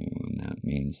show you, and that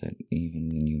means that even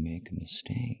when you make a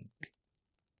mistake,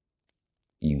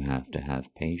 you have to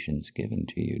have patience given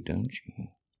to you, don't you?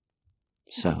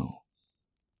 So,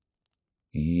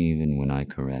 even when I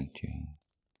correct you,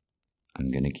 I'm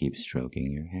gonna keep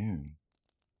stroking your hair.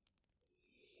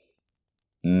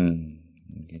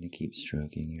 I'm gonna keep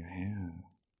stroking your hair,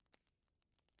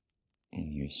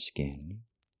 and your skin,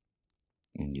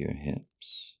 and your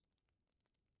hips.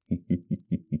 I'm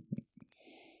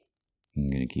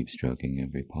gonna keep stroking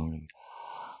every part of you.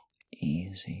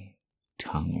 Easy.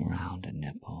 Tongue around a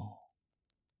nipple.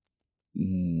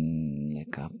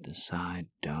 Lick up the side,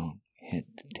 don't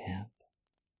hit the tip.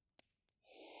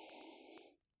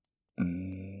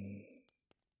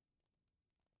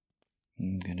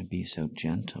 I'm gonna be so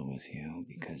gentle with you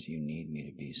because you need me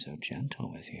to be so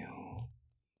gentle with you.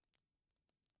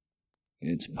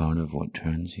 It's part of what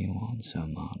turns you on so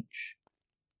much.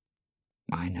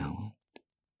 I know it.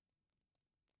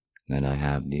 That I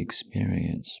have the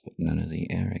experience, but none of the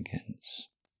arrogance.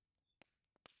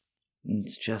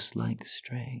 It's just like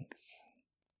strength.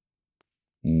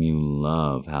 You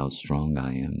love how strong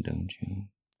I am, don't you?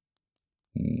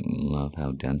 You love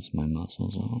how dense my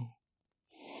muscles are.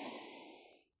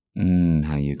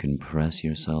 How you can press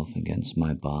yourself against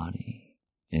my body,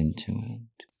 into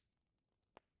it,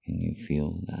 and you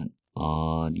feel that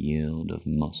odd yield of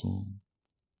muscle.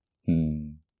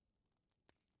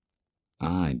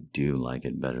 I do like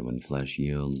it better when flesh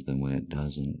yields than when it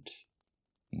doesn't.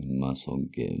 When muscle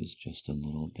gives just a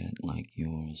little bit like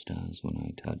yours does when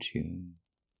I touch you.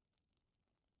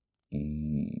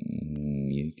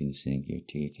 You can sink your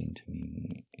teeth into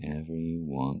me whenever you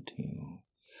want to.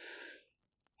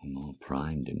 I'm all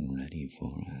primed and ready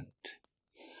for it.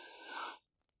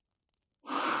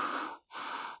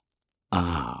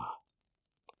 Ah.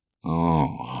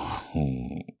 Oh.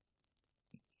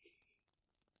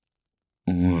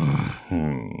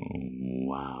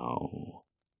 Wow.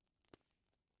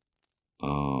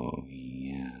 Oh,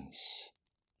 yes.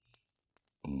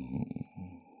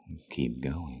 Keep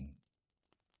going.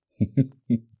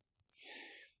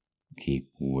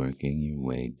 Keep working your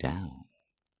way down.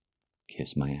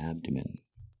 Kiss my abdomen.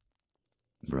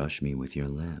 Brush me with your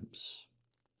lips.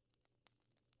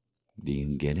 Do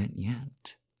you get it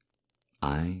yet?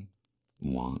 I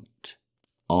want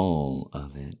all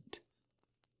of it.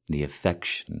 The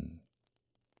affection.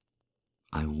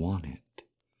 I want it.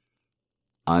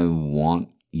 I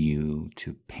want you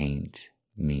to paint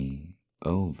me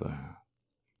over.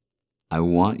 I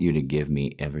want you to give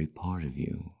me every part of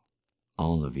you.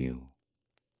 All of you.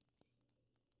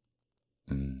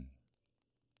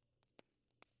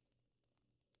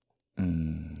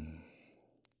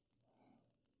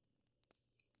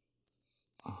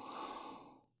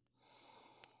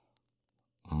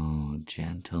 Oh,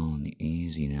 gentle and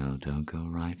easy now. Don't go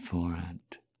right for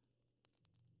it.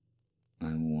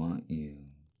 I want you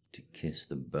to kiss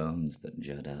the bones that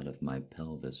jut out of my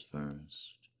pelvis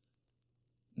first.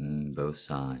 Both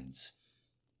sides.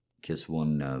 Kiss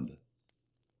one nub,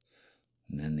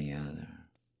 and then the other.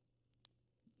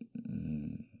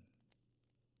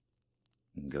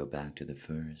 Go back to the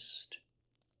first.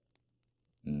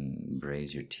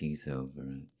 Braise your teeth over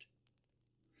it.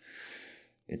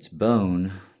 It's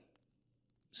bone,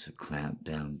 so clamp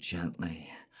down gently.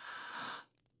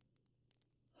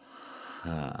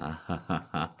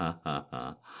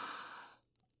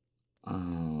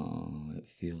 Oh, it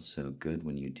feels so good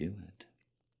when you do it.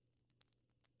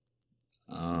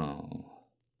 Oh.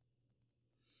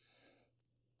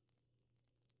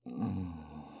 Oh.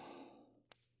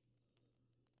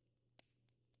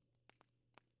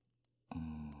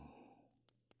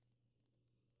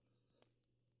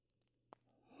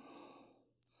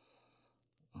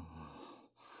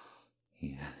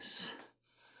 Yes.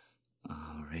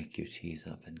 Rake your teeth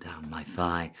up and down my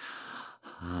thigh.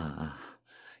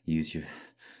 Use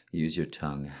your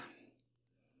tongue.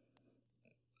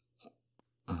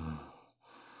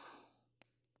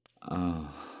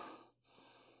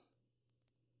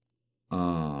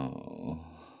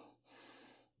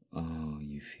 Oh,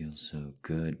 you feel so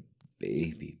good,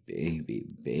 baby, baby,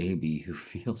 baby. You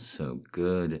feel so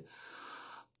good.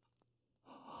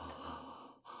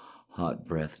 Hot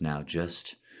breath now,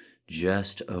 just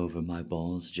over my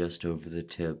balls, just over the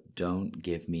tip. Don't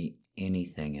give me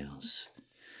anything else.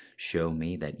 Show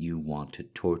me that you want to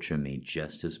torture me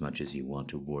just as much as you want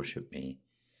to worship me.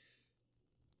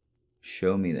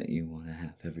 Show me that you want to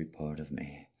have every part of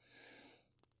me.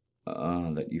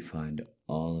 That you find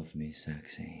all of me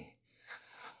sexy.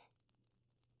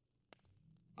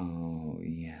 Oh,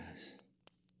 yes.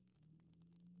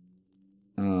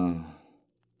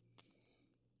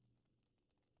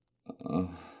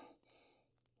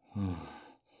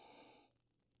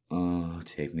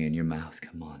 Take me in your mouth,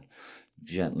 come on.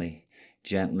 Gently,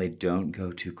 gently, don't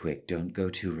go too quick, don't go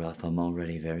too rough. I'm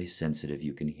already very sensitive,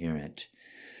 you can hear it.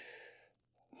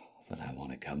 But I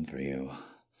want to come for you.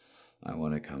 I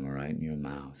want to come right in your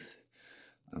mouth.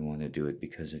 I want to do it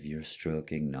because of your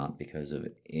stroking, not because of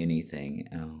anything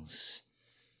else.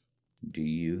 Do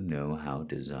you know how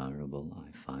desirable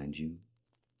I find you?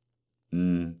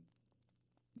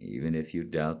 Even if you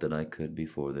doubt that I could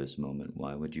before this moment,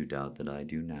 why would you doubt that I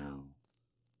do now?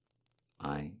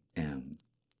 I am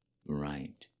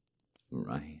right where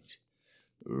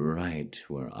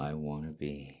I want to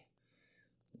be,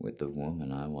 with the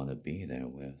woman I want to be there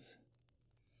with.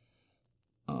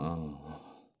 Oh,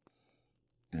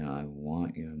 and I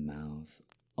want your mouth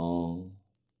all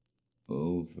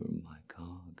over my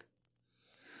cock.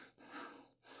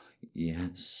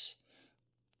 Yes.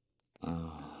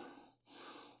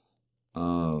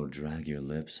 Oh, drag your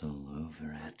lips all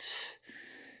over it.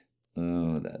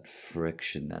 Oh, that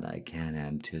friction that I can't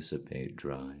anticipate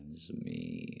drives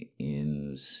me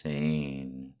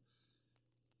insane.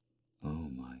 Oh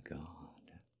my God.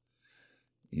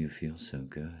 You feel so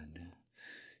good.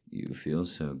 You feel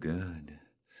so good.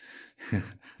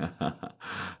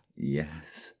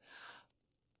 Yes.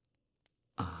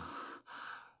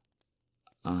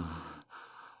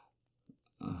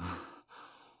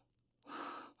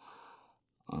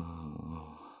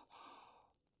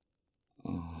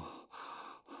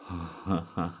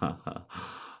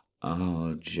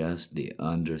 Oh, just the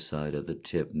underside of the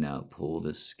tip now. Pull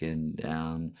the skin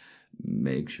down.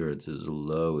 Make sure it's as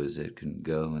low as it can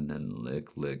go, and then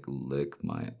lick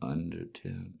my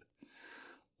undertip.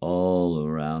 All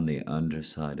around the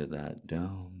underside of that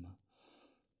dome.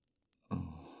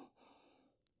 Oh.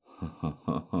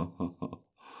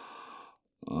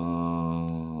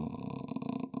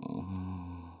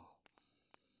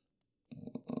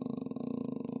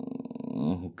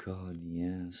 Oh God,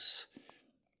 yes.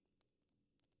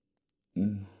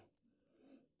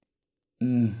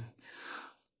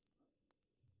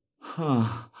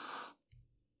 Huh.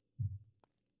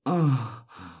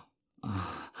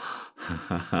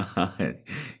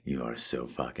 You are so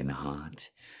fucking hot.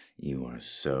 You are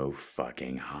so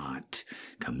fucking hot.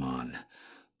 Come on.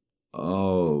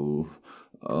 Oh,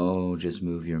 just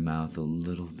move your mouth a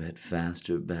little bit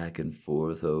faster, back and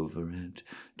forth over it.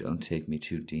 Don't take me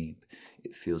too deep.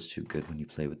 It feels too good when you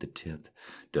play with the tip.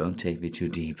 Don't take me too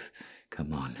deep.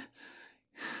 Come on.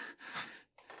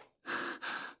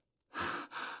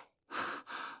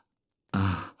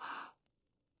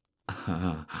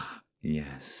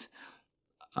 Yes.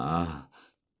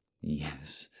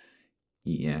 Yes.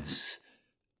 Yes.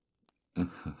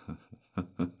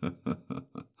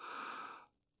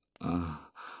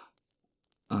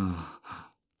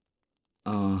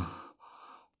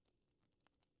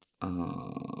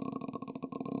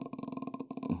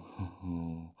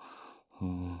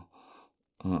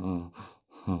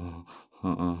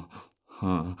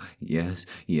 Yes,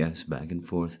 yes, back and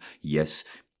forth. Yes,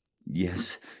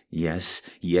 yes, yes,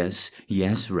 yes,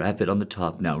 yes. Wrap it on the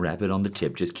top now. Wrap it on the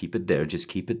tip. Just keep it there. Just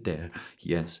keep it there.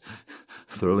 Yes.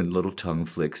 Throw in little tongue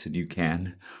flicks and you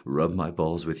can. Rub my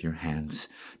balls with your hands.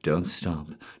 Don't stop.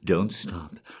 Don't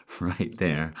stop. Right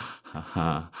there. Ha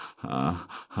ha ha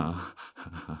ha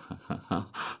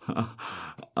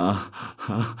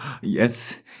ha.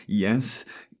 Yes, yes,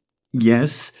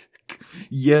 yes,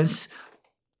 yes.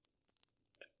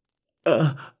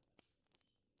 Uh,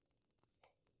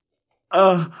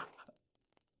 uh,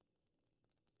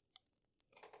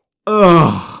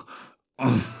 oh.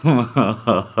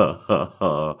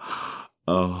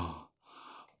 Oh,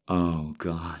 oh,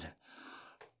 God.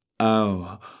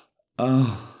 Oh,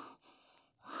 oh.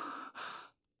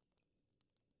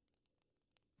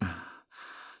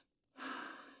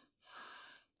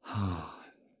 Oh.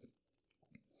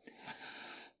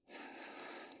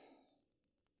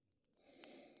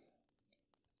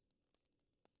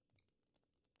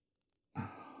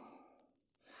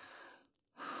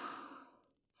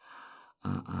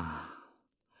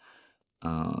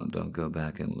 Oh, don't go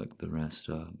back and look the rest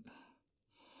up.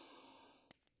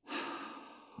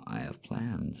 I have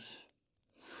plans.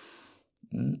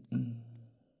 Mm-mm.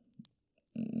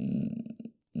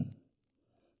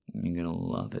 You're gonna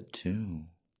love it too.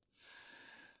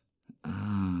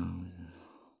 Oh.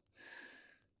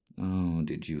 Oh,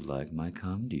 did you like my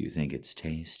cum? Do you think it's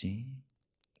tasty?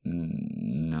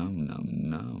 Num, num,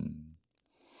 num.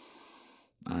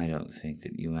 I don't think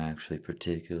that you actually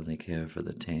particularly care for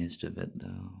the taste of it,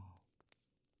 though.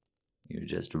 You're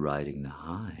just riding the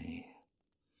high.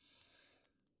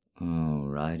 Oh,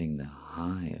 riding the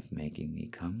high of making me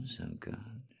come so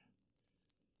good.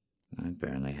 I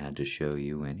barely had to show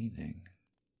you anything.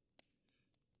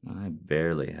 I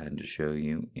barely had to show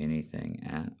you anything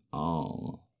at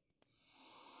all.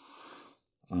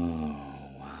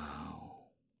 Oh, wow.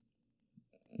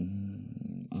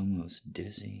 Almost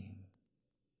dizzy.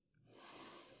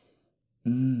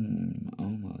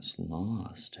 Almost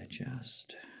lost, I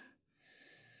just.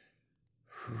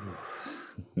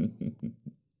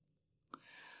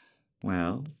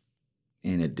 Well,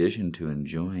 in addition to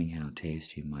enjoying how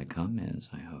tasty my cum is,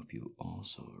 I hope you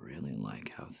also really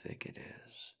like how thick it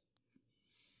is.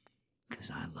 'Cause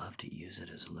I love to use it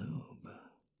as lube.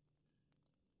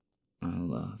 I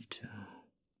love to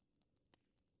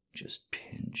just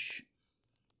pinch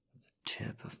the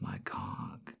tip of my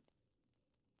cock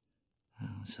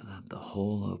so that the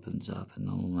hole opens up and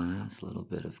the last little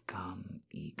bit of cum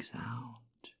ekes out.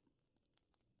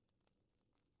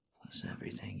 Plus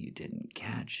everything you didn't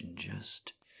catch, and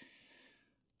just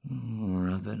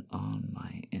rub it on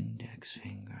my index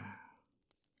finger.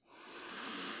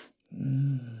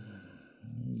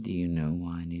 Do you know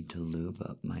why I need to lube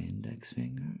up my index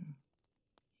finger?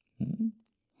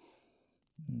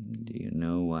 Do you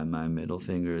know why my middle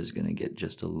finger is going to get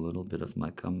just a little bit of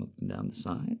my cum up and down the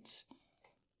sides?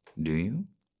 Do you?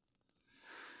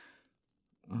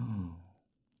 Oh.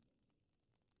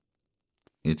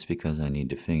 It's because I need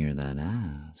to finger that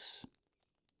ass.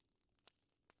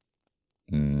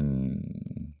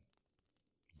 Don't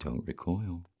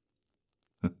recoil.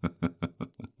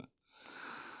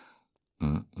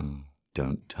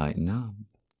 Don't tighten up.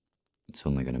 It's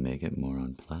only going to make it more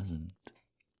unpleasant.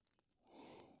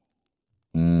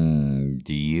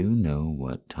 Do you know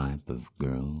what type of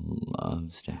girl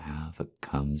loves to have a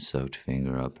cum-soaked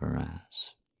finger up her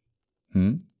ass?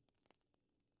 Do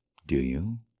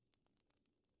you?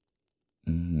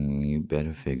 You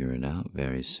better figure it out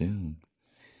very soon,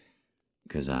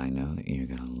 'cause I know that you're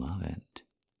gonna love it.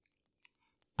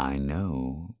 I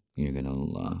know you're gonna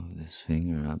love this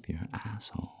finger up your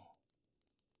asshole.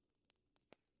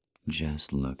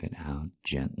 Just look at how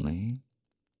gently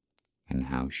and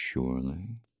how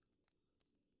surely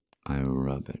I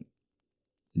rub it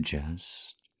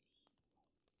just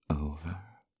over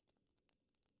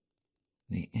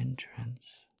the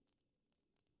entrance,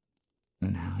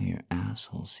 and how your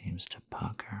asshole seems to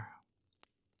pucker.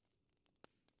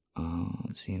 Oh,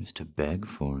 it seems to beg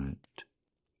for it.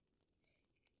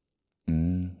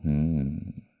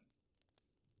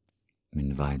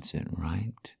 Invites it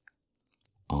right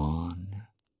on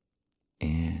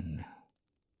in,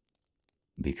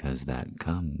 because that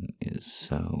cum is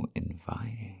so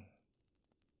inviting.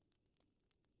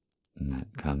 And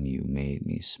that cum you made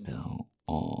me spill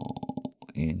all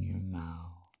in your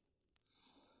mouth.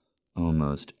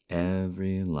 Almost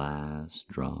every last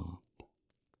drop.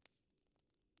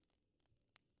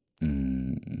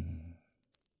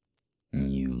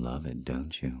 You love it,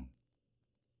 don't you?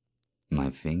 My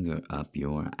finger up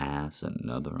your ass,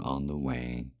 another on the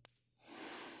way.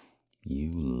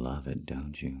 You love it,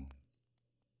 don't you?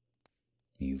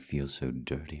 You feel so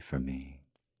dirty for me.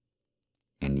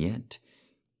 And yet,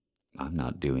 I'm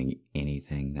not doing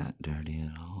anything that dirty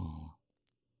at all.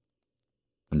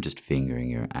 I'm just fingering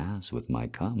your ass with my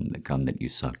cum, the cum that you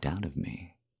sucked out of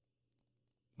me.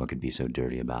 What could be so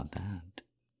dirty about that?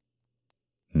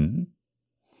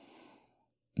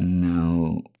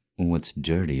 No, what's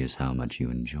dirty is how much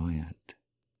you enjoy it.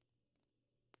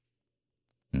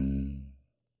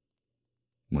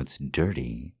 What's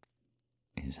dirty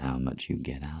is how much you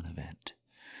get out of it.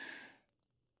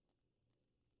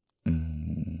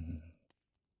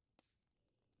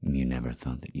 You never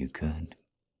thought that you could.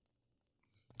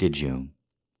 Did you?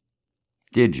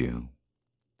 Did you?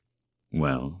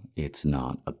 Well, it's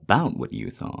not about what you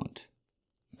thought.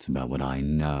 It's about what I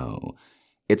know.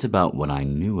 It's about what I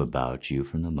knew about you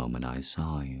from the moment I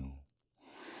saw you.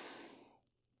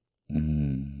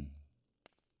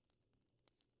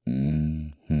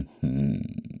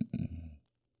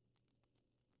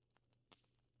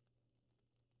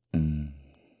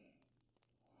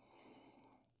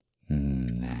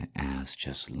 That ass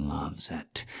just loves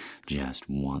it, just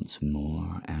wants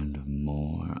more and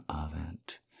more of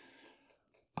it.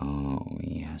 Oh,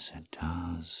 yes, it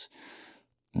does.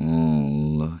 Oh,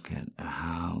 look at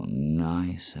how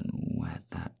nice and wet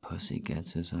that pussy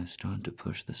gets as I start to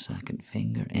push the second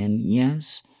finger. And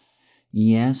yes,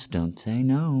 don't say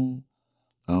no.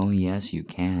 Oh, yes, you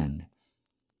can.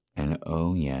 And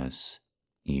oh, yes,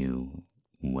 you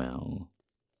will.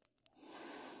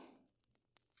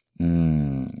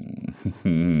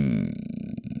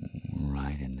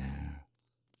 Right in there.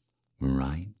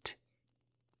 Right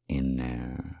in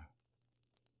there.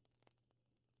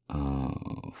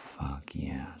 Oh, fuck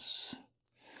yes.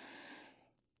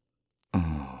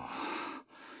 Oh.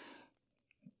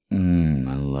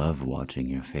 I love watching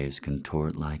your face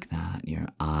contort like that, your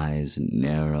eyes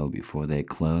narrow before they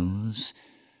close,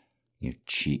 your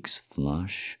cheeks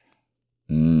flush,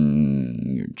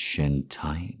 your chin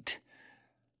tight,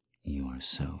 You are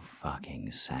so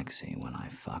fucking sexy when I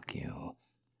fuck you,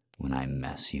 when I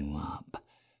mess you up,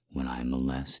 when I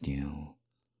molest you.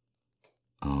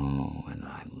 Oh, and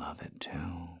I love it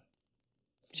too.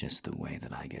 Just the way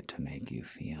that I get to make you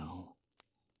feel.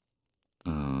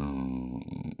 Oh,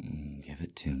 give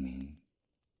it to me.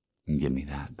 Give me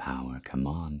that power, come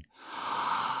on.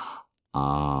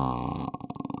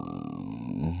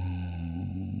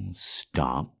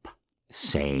 Stop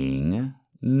saying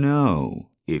no.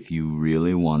 If you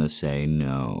really want to say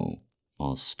no,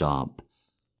 I'll stop.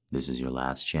 This is your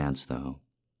last chance, though,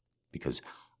 because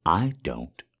I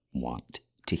don't want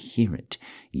to hear it.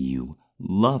 You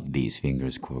love these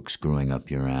fingers corkscrewing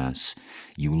up your ass.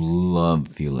 You love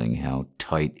feeling how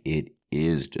tight it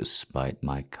is despite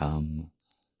my cum.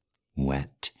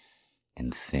 Wet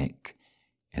and thick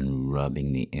and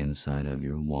rubbing the inside of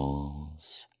your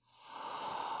walls.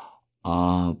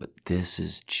 Oh, but this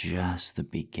is just the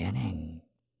beginning.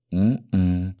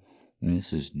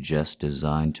 This is just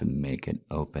designed to make it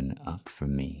open up for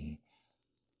me.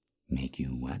 Make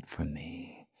you wet for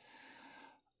me.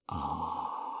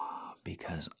 Oh,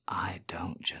 because I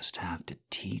don't just have to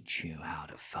teach you how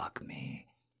to fuck me.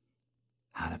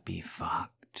 How to be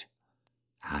fucked.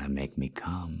 How to make me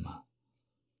come.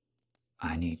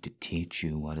 I need to teach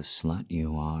you what a slut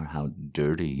you are, how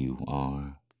dirty you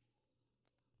are.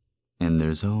 And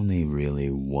there's only really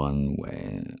one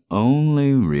way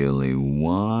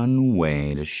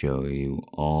to show you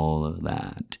all of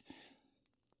that,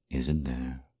 isn't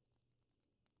there?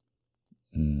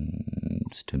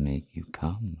 It's to make you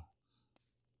come.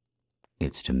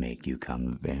 It's to make you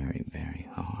come very, very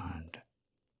hard.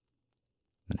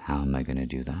 But how am I going to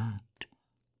do that?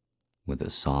 With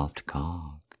a soft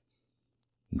cock,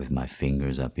 with my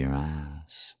fingers up your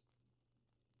ass.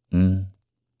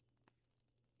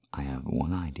 I have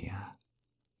one idea.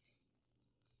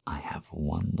 I have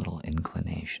one little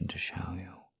inclination to show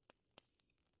you.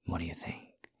 What do you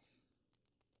think?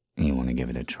 You want to give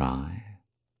it a try?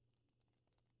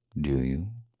 Do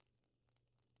you?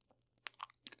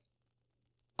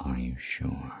 Are you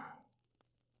sure?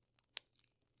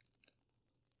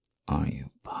 Are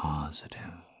you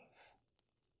positive?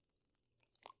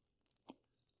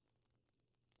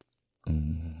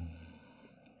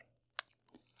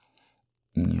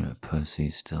 Your pussy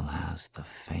still has the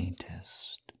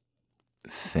faintest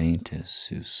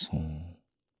soupçon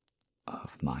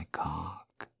of my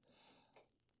cock.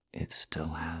 It still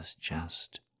has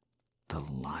just the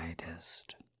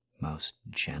lightest, most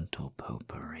gentle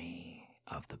potpourri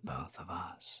of the both of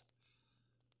us.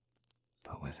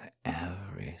 But with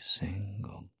every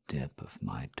single dip of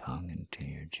my tongue into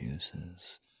your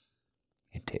juices,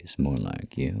 it tastes more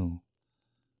like you.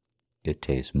 It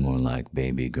tastes more like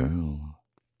baby girl.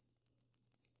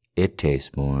 It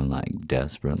tastes more like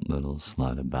desperate little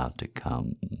slut about to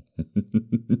come.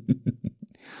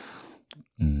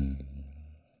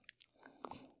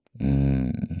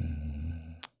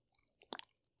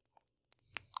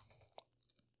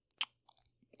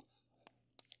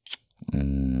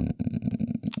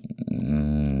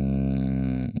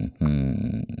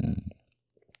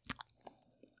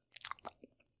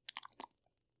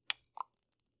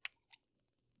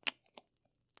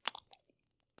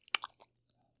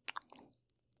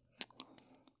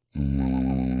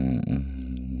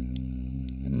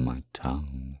 My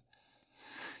tongue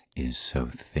is so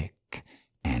thick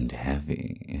and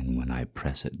heavy, and when I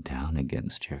press it down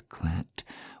against your clit,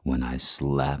 when I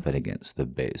slap it against the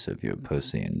base of your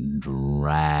pussy and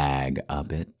drag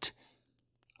up it,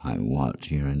 I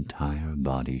watch your entire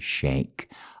body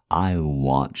shake. I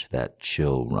watch that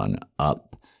chill run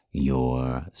up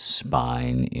your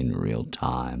spine in real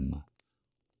time,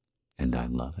 and I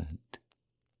love it.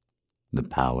 The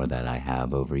power that I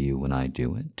have over you when I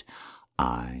do it,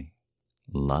 I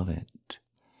love it.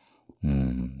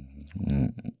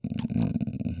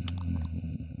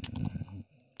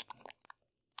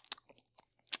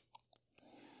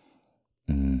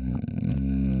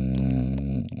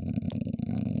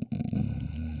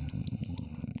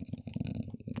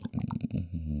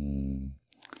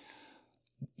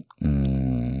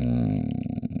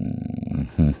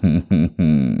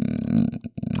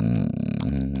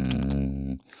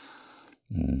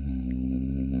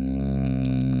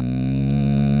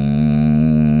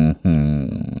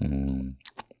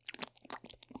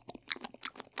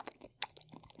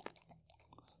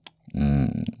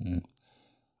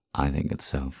 I think it's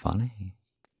so funny.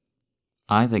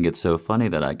 I think it's so funny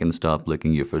that I can stop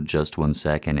licking you for just 1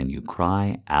 second and you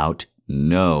cry out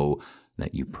no,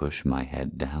 that you push my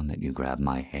head down, that you grab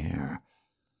my hair.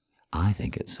 I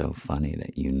think it's so funny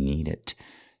that you need it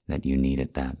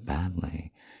that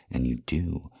badly, and you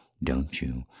do Don't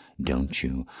you? Don't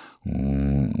you?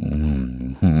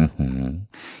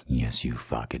 Yes, you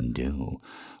fucking do.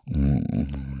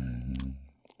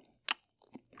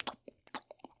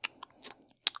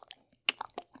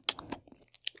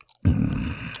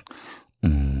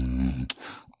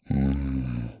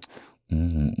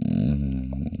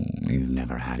 You've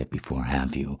never had it before,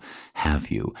 have you? Have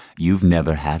you? You've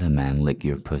never had a man lick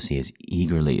your pussy as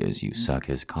eagerly as you suck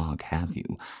his cock, have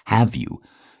you? Have you?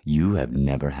 You have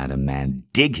never had a man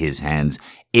dig his hands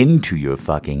into your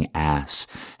fucking ass,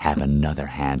 have another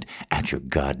hand at your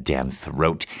goddamn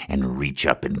throat, and reach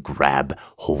up and grab,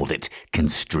 hold it,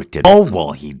 constrict it, all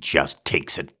while he just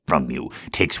takes it from you,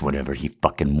 takes whatever he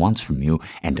fucking wants from you,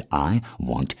 and I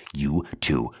want you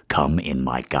to come in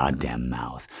my goddamn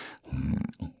mouth.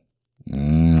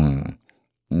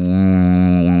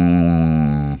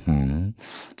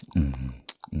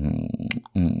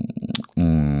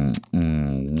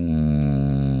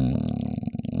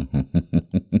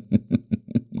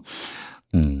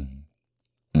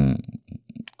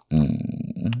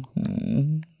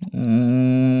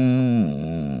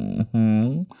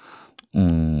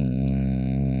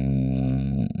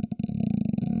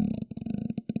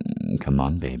 Come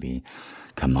on, baby.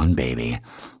 Come on, baby.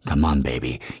 Come on,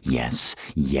 baby. Yes,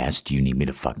 yes. Do you need me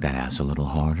to fuck that ass a little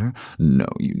harder? No,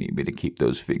 you need me to keep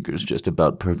those fingers just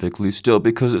about perfectly still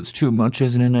because it's too much,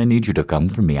 isn't it? I need you to come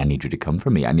for me. I need you to come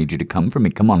for me. I need you to come for me.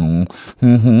 Come on.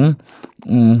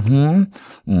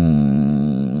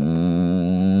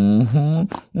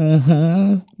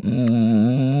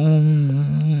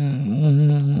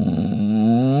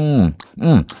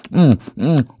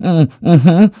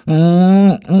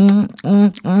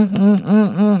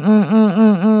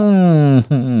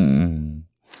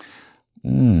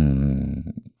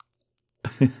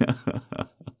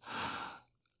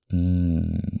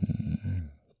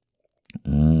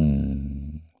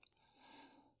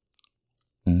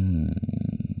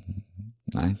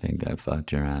 I think I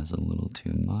fucked your ass a little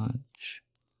too much.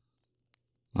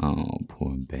 Oh,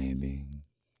 poor baby.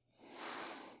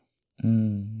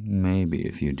 Maybe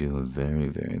if you do a very,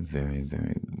 very, very,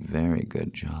 very, very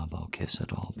good job, I'll kiss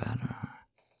it all better.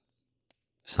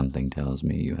 Something tells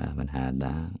me you haven't had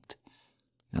that,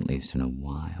 at least in a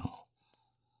while.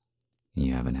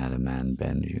 You haven't had a man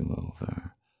bend you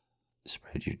over,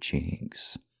 spread your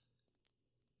cheeks,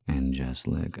 and just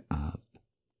lick up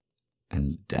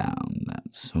and down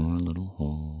that sore little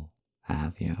hole,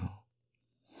 have you?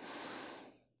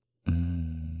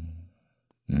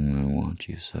 I want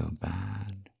you so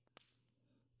bad.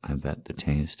 I bet the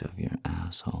taste of your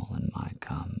asshole and my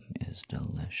cum is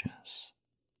delicious.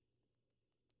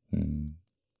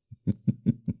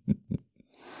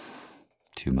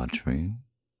 Too much for you?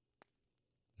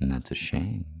 And that's a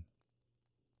shame,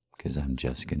 'cause I'm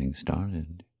just getting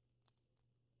started.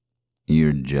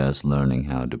 You're just learning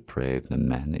how depraved the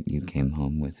man that you came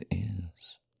home with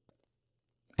is.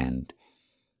 And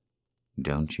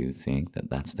don't you think that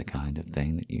that's the kind of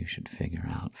thing that you should figure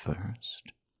out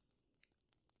first?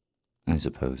 I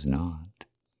suppose not.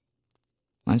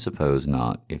 I suppose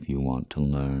not if you want to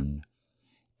learn.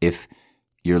 If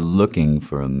you're looking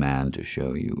for a man to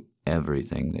show you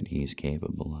everything that he's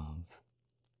capable of.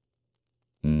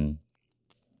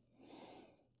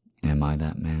 Am I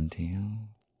that man to you?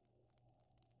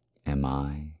 Am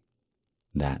I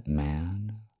that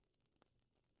man?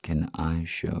 Can I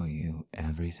show you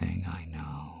everything I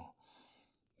know?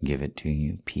 Give it to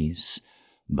you piece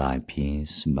by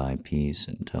piece by piece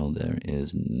until there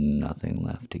is nothing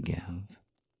left to give.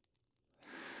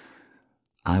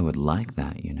 I would like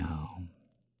that, you know.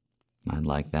 I'd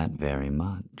like that very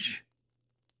much.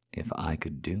 If I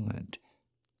could do it,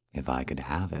 if I could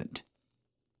have it,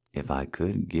 if I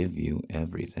could give you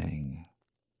everything,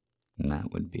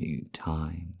 that would be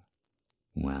time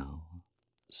well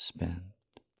spent.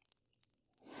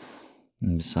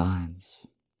 And besides,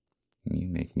 you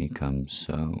make me come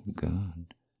so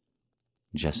good.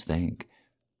 Just think,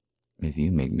 if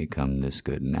you make me come this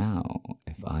good now,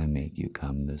 if I make you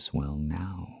come this well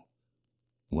now,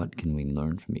 what can we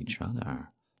learn from each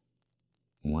other?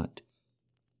 What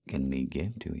can we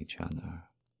give to each other?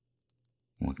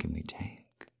 What can we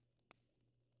take?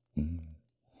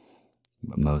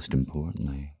 But most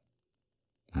importantly,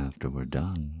 after we're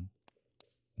done,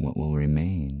 what will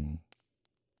remain?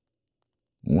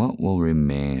 What will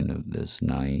remain of this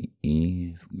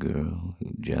naive girl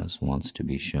who just wants to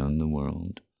be shown the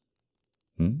world?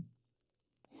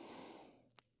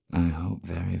 I hope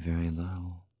very, very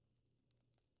little.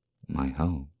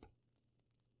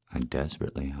 I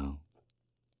desperately hope,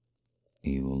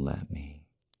 you will let me.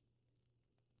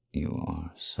 You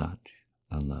are such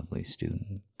a lovely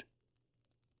student.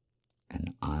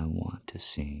 and I want to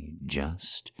see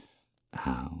just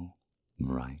how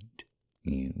right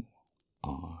you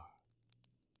are.